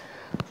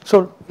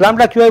 So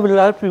lambda Qi will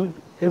have to be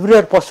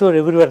everywhere positive or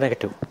everywhere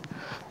negative.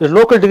 The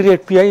local degree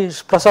at Pi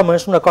is plus or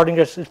minus 1 according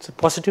to it's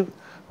positive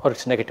or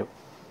it's negative.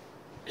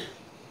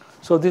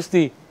 So this is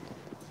the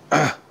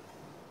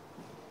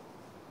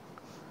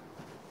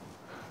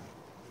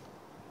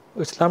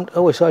it's lambda.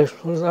 Oh, sorry,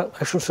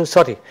 I should say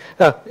sorry.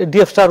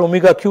 Df star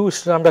omega Q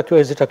is lambda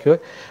Qi zeta Qi.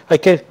 I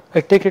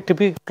take it to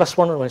be plus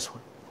 1 or minus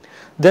 1.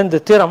 Then the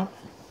theorem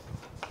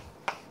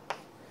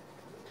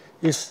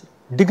is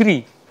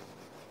degree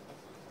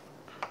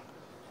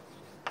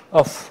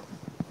of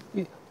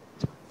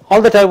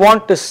all that I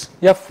want is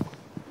F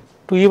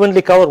to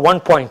evenly cover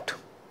one point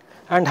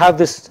and have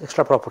this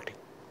extra property.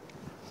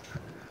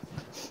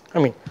 I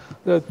mean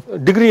the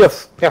degree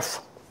of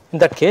F in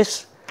that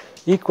case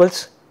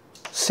equals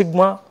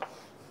sigma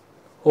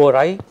over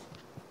I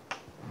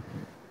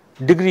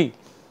degree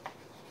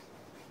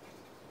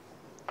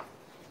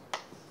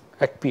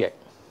at Pi.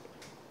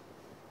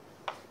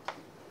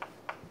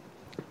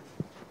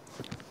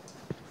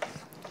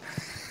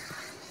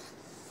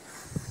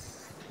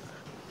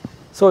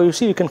 So you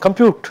see you can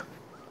compute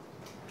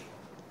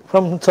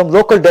from some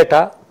local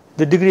data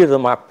the degree of the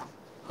map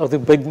of the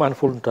big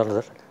manifold to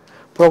another,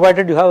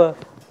 provided you have a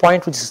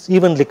point which is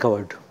evenly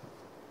covered.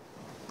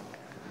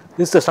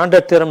 This is the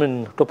standard theorem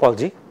in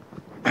topology,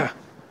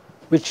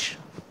 which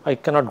I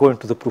cannot go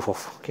into the proof of.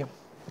 Okay.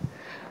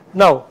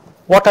 Now,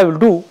 what I will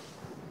do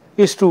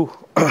is to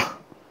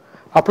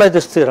apply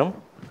this theorem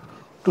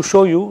to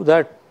show you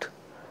that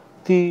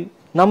the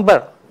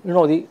number,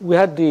 we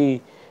had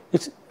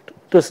it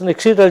was an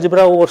exterior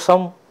algebra over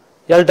some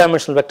L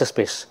dimensional vector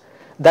space.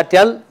 That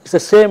L is the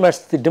same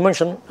as the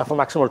dimension of a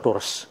maximal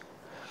torus,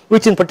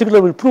 which in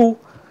particular will prove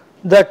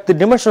that the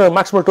dimension of a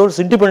maximal torus is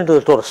independent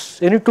of the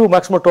torus. Any two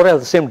maximal tori have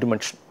the same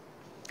dimension.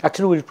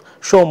 Actually, we will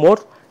show more.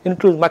 Any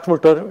two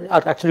maximal tori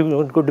are actually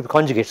going to be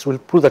conjugates. We will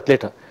prove that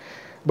later.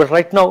 But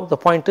right now, the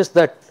point is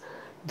that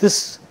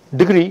this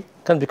degree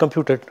can be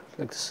computed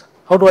like this.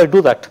 How do I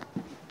do that?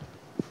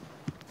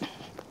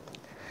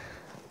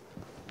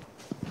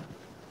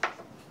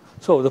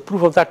 So, the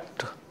proof of that,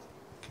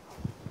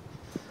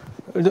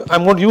 I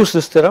am going to use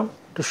this theorem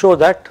to show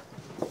that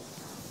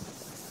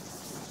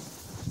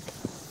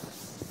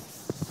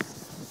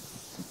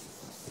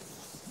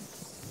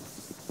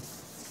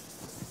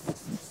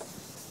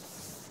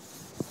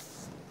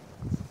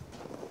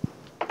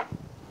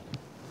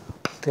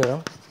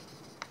theorem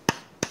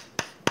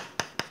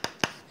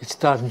H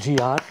star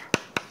GR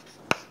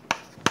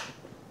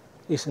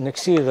is an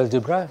exterior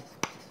algebra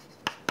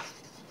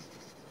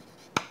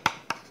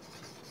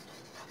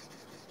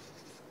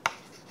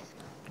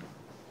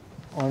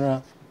on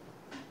a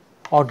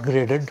odd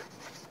graded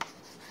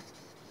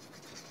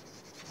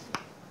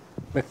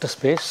vector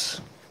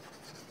space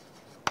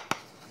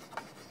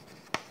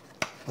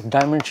of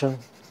dimension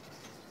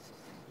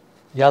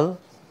L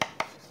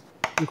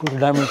equal to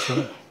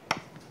dimension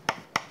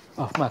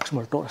of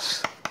maximal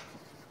torus.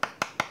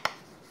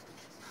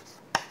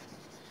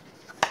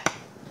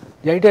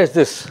 The idea is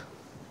this: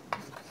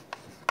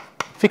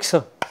 fix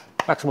a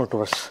maximal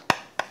torus.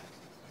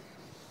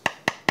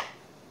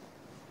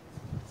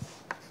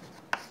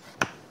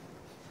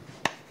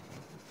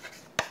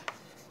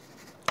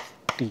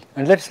 T,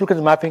 and let us look at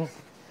the mapping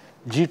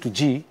G to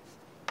G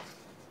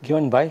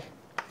given by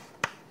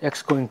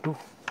x going to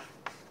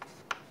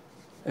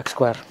x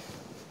square.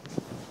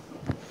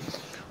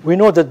 We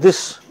know that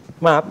this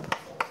map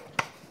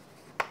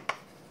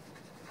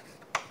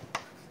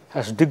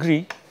has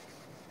degree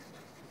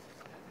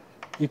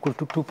equal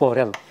to 2 power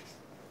L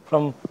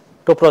from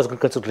topological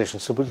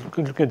considerations. So,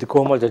 looking at the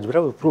cohomology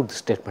algebra, we proved this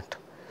statement.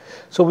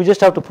 So, we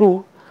just have to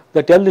prove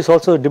that L is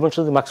also the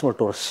dimension of the maximal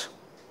torus.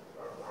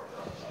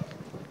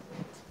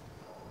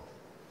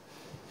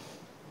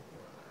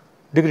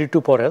 Degree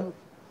 2 power L,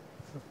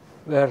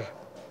 where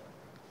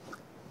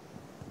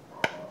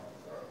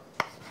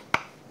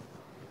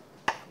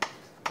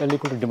L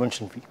equal to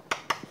dimension V.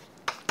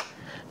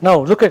 Now,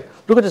 look at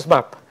this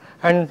map,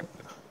 and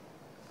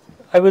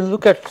I will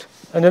look at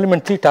an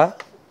element theta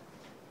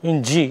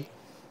in G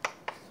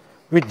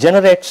which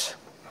generates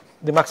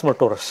the maximal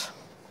torus.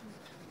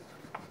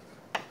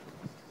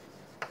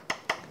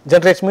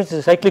 Generates means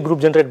the cyclic group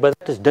generated by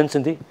that is dense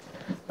in the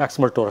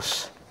maximal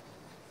torus.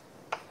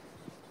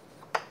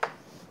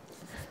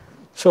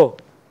 So,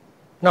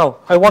 now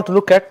I want to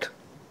look at,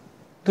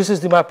 this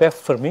is the map F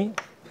for me.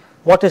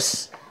 What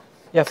is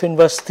F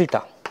inverse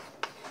theta?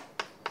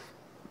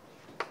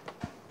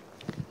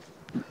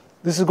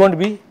 This is going to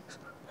be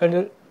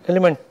an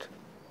element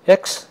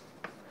x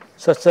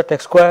such that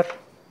x square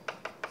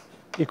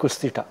equals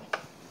theta,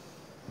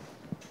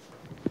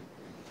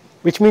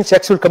 which means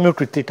x will commute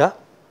with theta,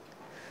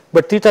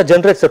 but theta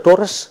generates the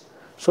torus,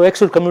 so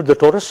x will commute the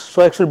torus,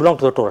 so x will belong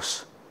to the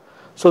torus.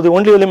 So, the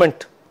only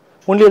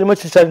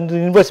elements which are in the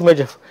inverse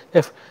image of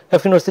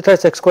F inverse theta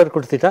is x square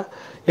equal to theta.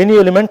 Any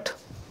element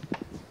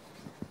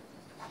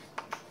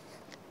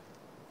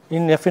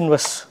in F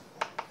inverse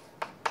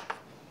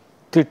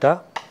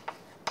theta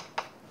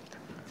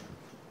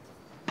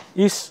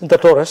is the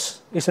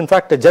torus, is in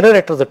fact a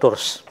generator of the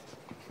torus.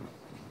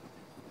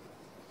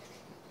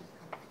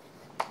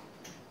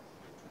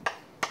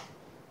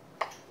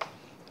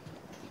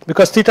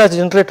 Because theta is a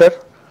generator,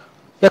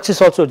 x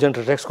is also a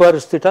generator, x square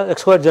is theta,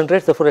 x square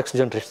generates, therefore x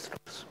generates the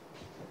torus.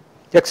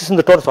 X is in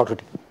the torus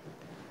already.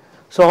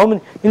 So, how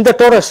many in the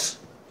torus,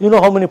 you know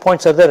how many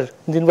points are there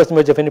in the inverse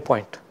image of any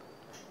point?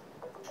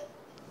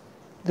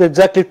 There are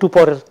exactly 2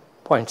 power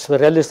points,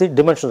 where L is the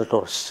dimension of the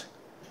torus.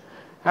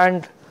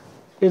 And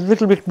a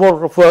little bit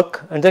more of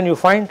work, and then you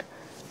find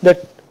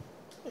that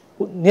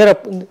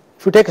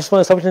if you take a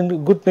sufficiently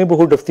good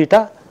neighborhood of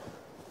theta,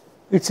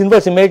 its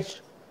inverse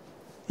image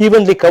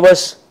evenly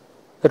covers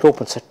that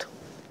open set.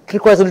 It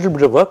requires a little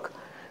bit of work,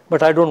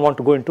 but I do not want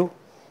to go into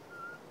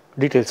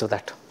details of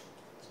that.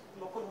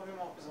 Local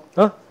homeomorphism.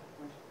 Huh?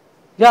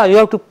 Yeah, you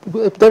have to,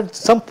 there's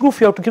some proof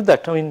you have to give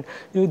that. I mean,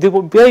 the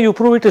way you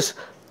prove it is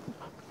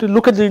to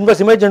look at the inverse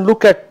image and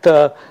look at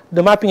the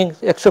mapping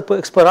x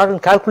per r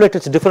and calculate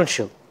its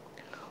differential.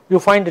 You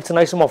find it's an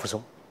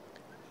isomorphism.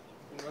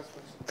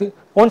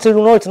 Once you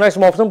know it's an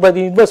isomorphism by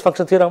the inverse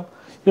function theorem,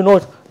 you know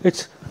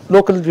it's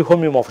locally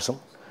homeomorphism,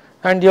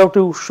 and you have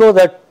to show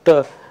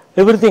that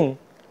everything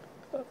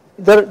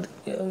there.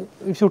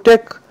 If you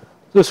take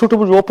the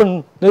suitable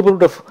open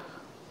neighborhood of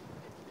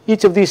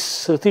each of these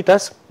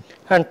thetas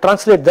and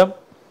translate them,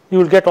 you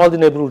will get all the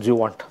neighborhoods you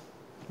want.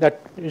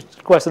 That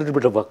requires a little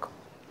bit of work.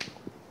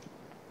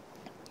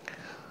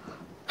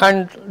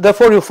 And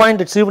therefore, you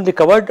find it is evenly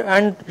covered,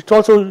 and it is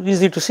also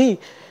easy to see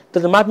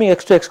that the mapping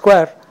x to x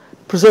square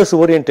preserves the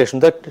orientation,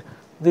 that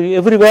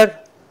everywhere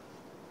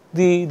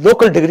the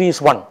local degree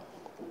is 1.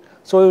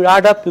 So, you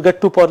add up, you get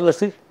 2 parallels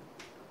the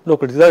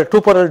local degree. There are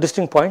 2 parallel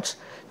distinct points,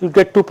 you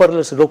get 2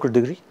 parallels the local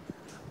degree.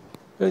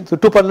 So,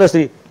 2 parallels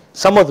the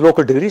sum of the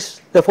local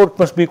degrees, therefore, it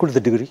must be equal to the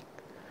degree.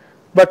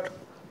 But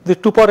the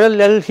 2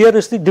 parallel here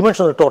is the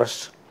dimension of the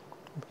torus,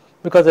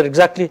 because they are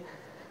exactly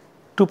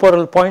 2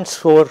 parallel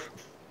points over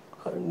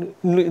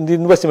in the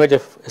inverse image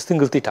of a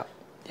single theta.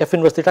 F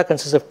inverse theta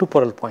consists of 2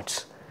 parallel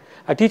points.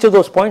 At each of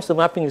those points, the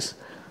mapping is,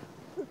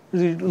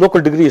 the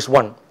local degree is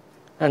 1,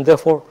 and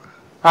therefore,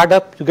 add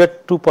up, you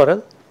get 2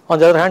 parallel. On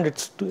the other hand,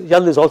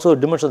 L is also a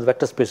dimension of the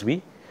vector space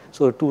V,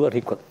 so the 2 are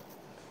equal.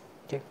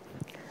 Okay.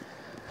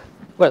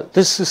 Well,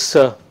 this is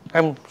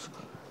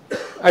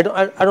I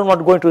don't want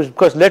to go into it,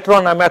 because later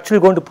on I am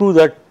actually going to prove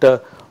that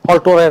all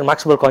tori are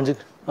maximal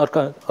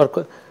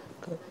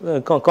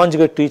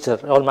conjugate to each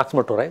other, all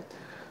maximal tori.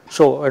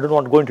 So, I do not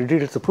want to go into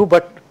details to prove,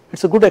 but it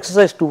is a good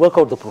exercise to work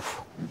out the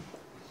proof.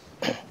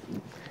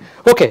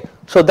 Okay,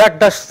 so that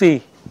does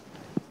the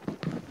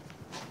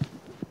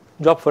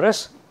job for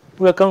us.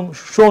 We have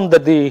shown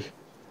that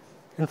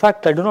in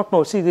fact, I do not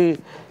know, see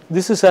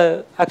this is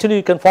actually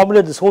you can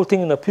formulate this whole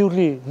thing in a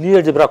purely Lie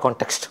algebra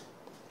context.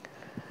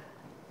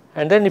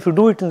 And then if you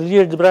do it in the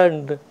Lie algebra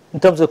and in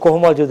terms of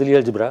cohomology of the Lie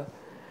algebra,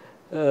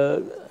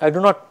 I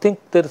do not think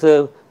there is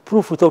a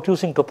proof without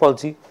using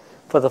topology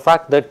for the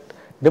fact that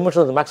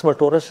dimension of the maximal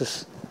torus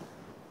is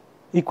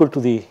equal to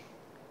the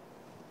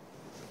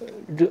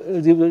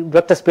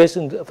vector space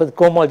for the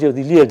cohomology of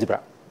the Lie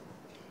algebra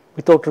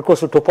without recourse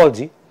to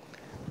topology.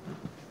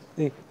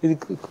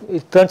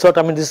 It turns out,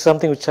 I mean, this is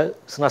something which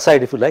is an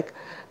aside if you like.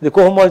 The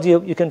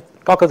cohomology you can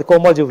talk of the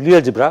cohomology of Lie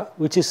algebra,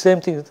 which is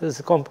same thing as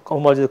the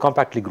cohomology of the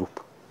compact Lie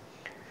group.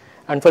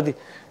 And for the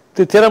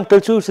theorem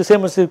tells you it is the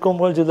same as the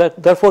cohomology.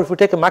 Therefore, if you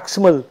take a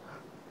maximal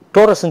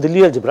torus in the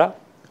Lie algebra,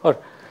 or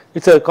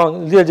it is a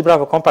Lie algebra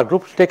of a compact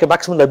group, take a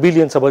maximal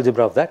abelian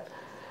subalgebra of that,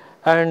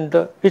 and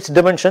its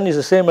dimension is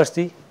the same as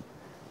the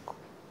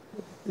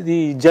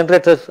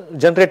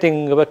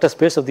generating vector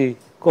space of the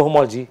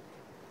cohomology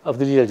of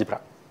the Lie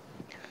algebra.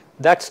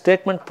 That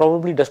statement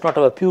probably does not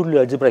have a purely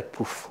algebraic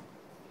proof.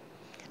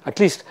 At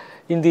least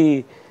at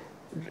the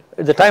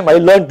time I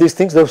learned these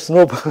things, there was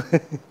no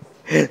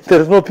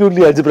there is no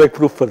purely algebraic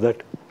proof for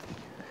that.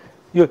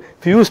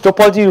 If you use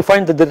topology, you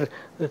find that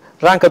the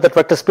rank of that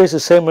vector space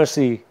is same as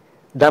the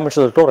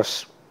dimension of the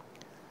torus,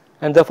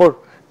 and therefore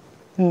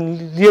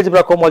in Lie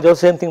algebra cohomology the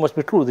same thing must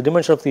be true. The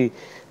dimension of the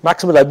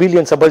maximal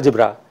abelian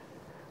subalgebra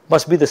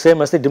must be the same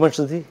as the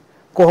dimension of the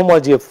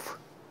cohomology of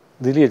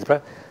the Lie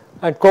algebra.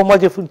 And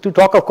cohomology, to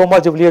talk of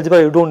cohomology of Lie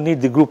algebra, you do not need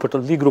the group at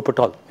all, Lie group at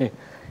all. It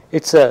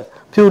is a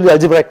purely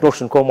algebraic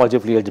notion, cohomology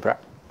of Lie algebra.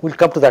 We will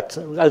come to that.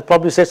 I will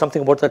probably say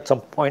something about that at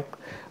some point,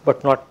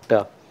 but not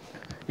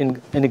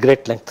in any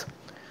great length.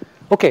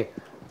 Okay,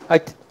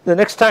 the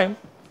next time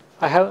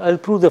I will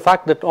prove the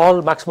fact that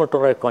all maximal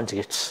tori are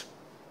conjugates.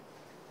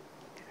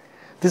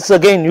 This is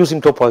again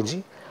using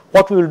topology.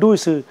 What we will do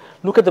is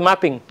look at the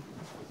mapping.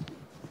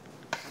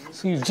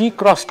 See G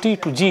cross T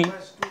to G.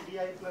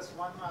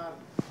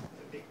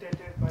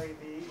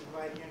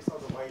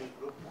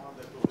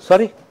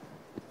 Sorry?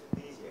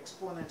 The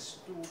exponents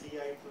 2 di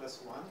plus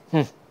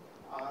 1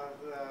 are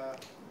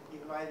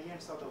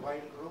invariants of the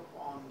while group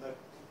on the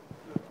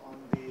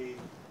Lie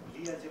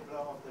algebra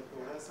of the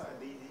torus.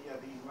 These are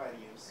the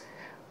invariants.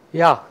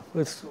 Yeah.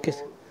 So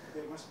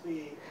there must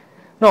be.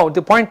 No,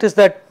 the point is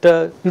that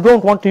you do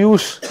not want to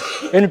use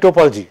any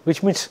topology,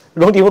 which means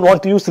you do not even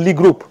want to use the Lie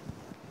group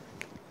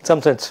in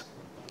some sense.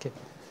 Okay.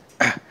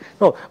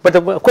 No, but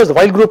of course the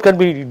while group can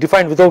be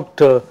defined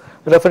without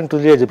referring to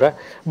Lie algebra,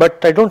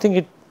 but I do not think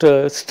it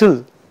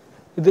still,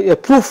 a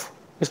proof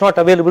is not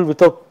available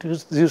without the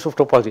use of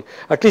topology.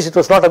 At least it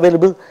was not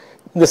available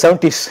in the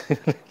 70s.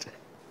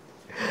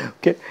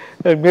 Okay,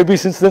 and maybe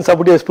since then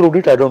somebody has proved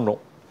it, I do not know.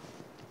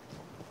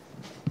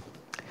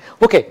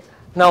 Okay,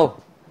 now,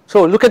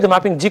 so look at the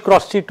mapping G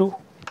cross T to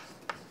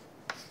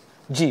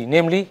G,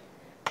 namely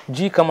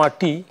G comma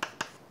T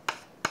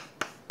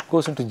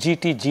goes into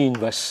GT G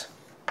inverse.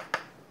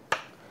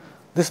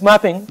 This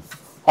mapping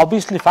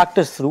obviously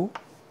factors through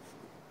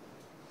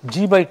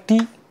G by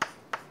T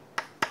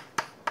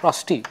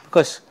cross T,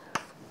 because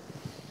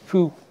if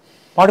you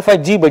modify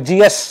G by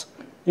GS,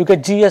 you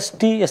get GS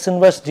T S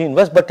inverse G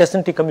inverse, but S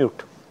and T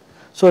commute.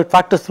 So it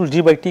factors through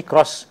G by T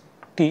cross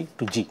T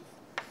to G.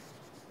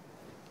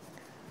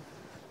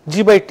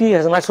 G by T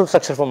has a natural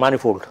structure for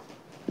manifold.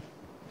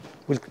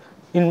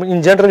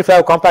 In general, if I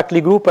have a compact Lie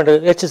group and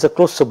H is a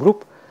closed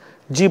subgroup,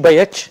 G by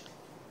H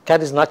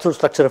carries natural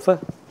structure of a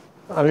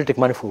analytic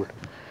manifold.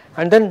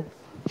 And then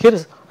here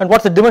is, and what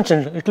is the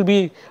dimension? It will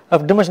be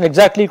of dimension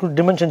exactly equal to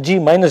dimension G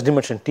minus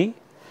dimension T,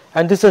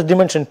 and this is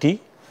dimension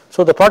T.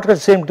 So the product has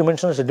the same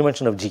dimension as the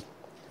dimension of G.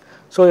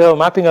 So, you have a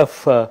mapping of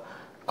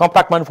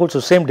compact manifolds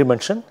of same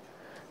dimension,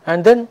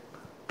 and then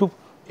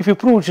if you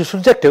prove it is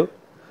surjective,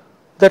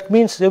 that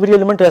means every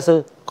element has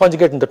a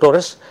conjugate in the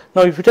torus.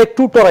 Now, if you take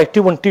two tori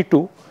T1,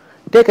 T2,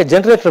 take a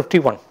generator of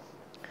T1,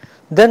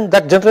 then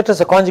that generator has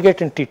a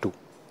conjugate in T2.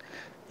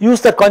 Use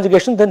that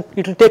conjugation, then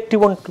it will take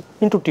T1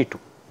 into T2.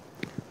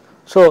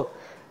 So,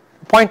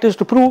 the point is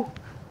to prove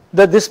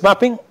that this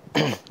mapping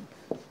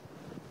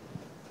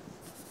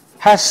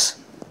has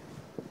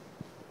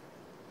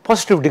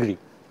positive degree.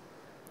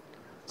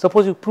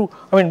 Suppose you prove,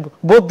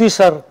 both these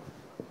are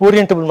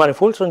orientable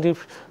manifolds, and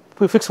if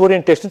we fix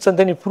orientations and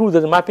then you prove that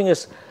the mapping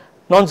is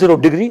non-zero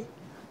degree,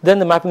 then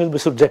the mapping will be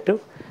surjective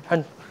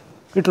and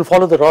it will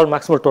follow the Raoul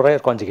maximal tori or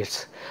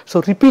conjugates.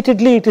 So,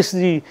 repeatedly it is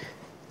the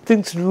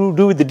things to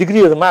do with the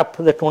degree of the map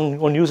that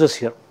one uses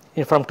here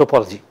from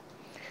topology.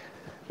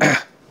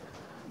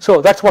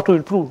 So, that is what we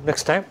will prove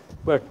next time,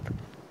 but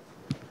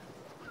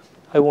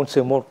I will not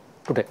say more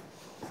today.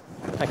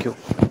 Thank you.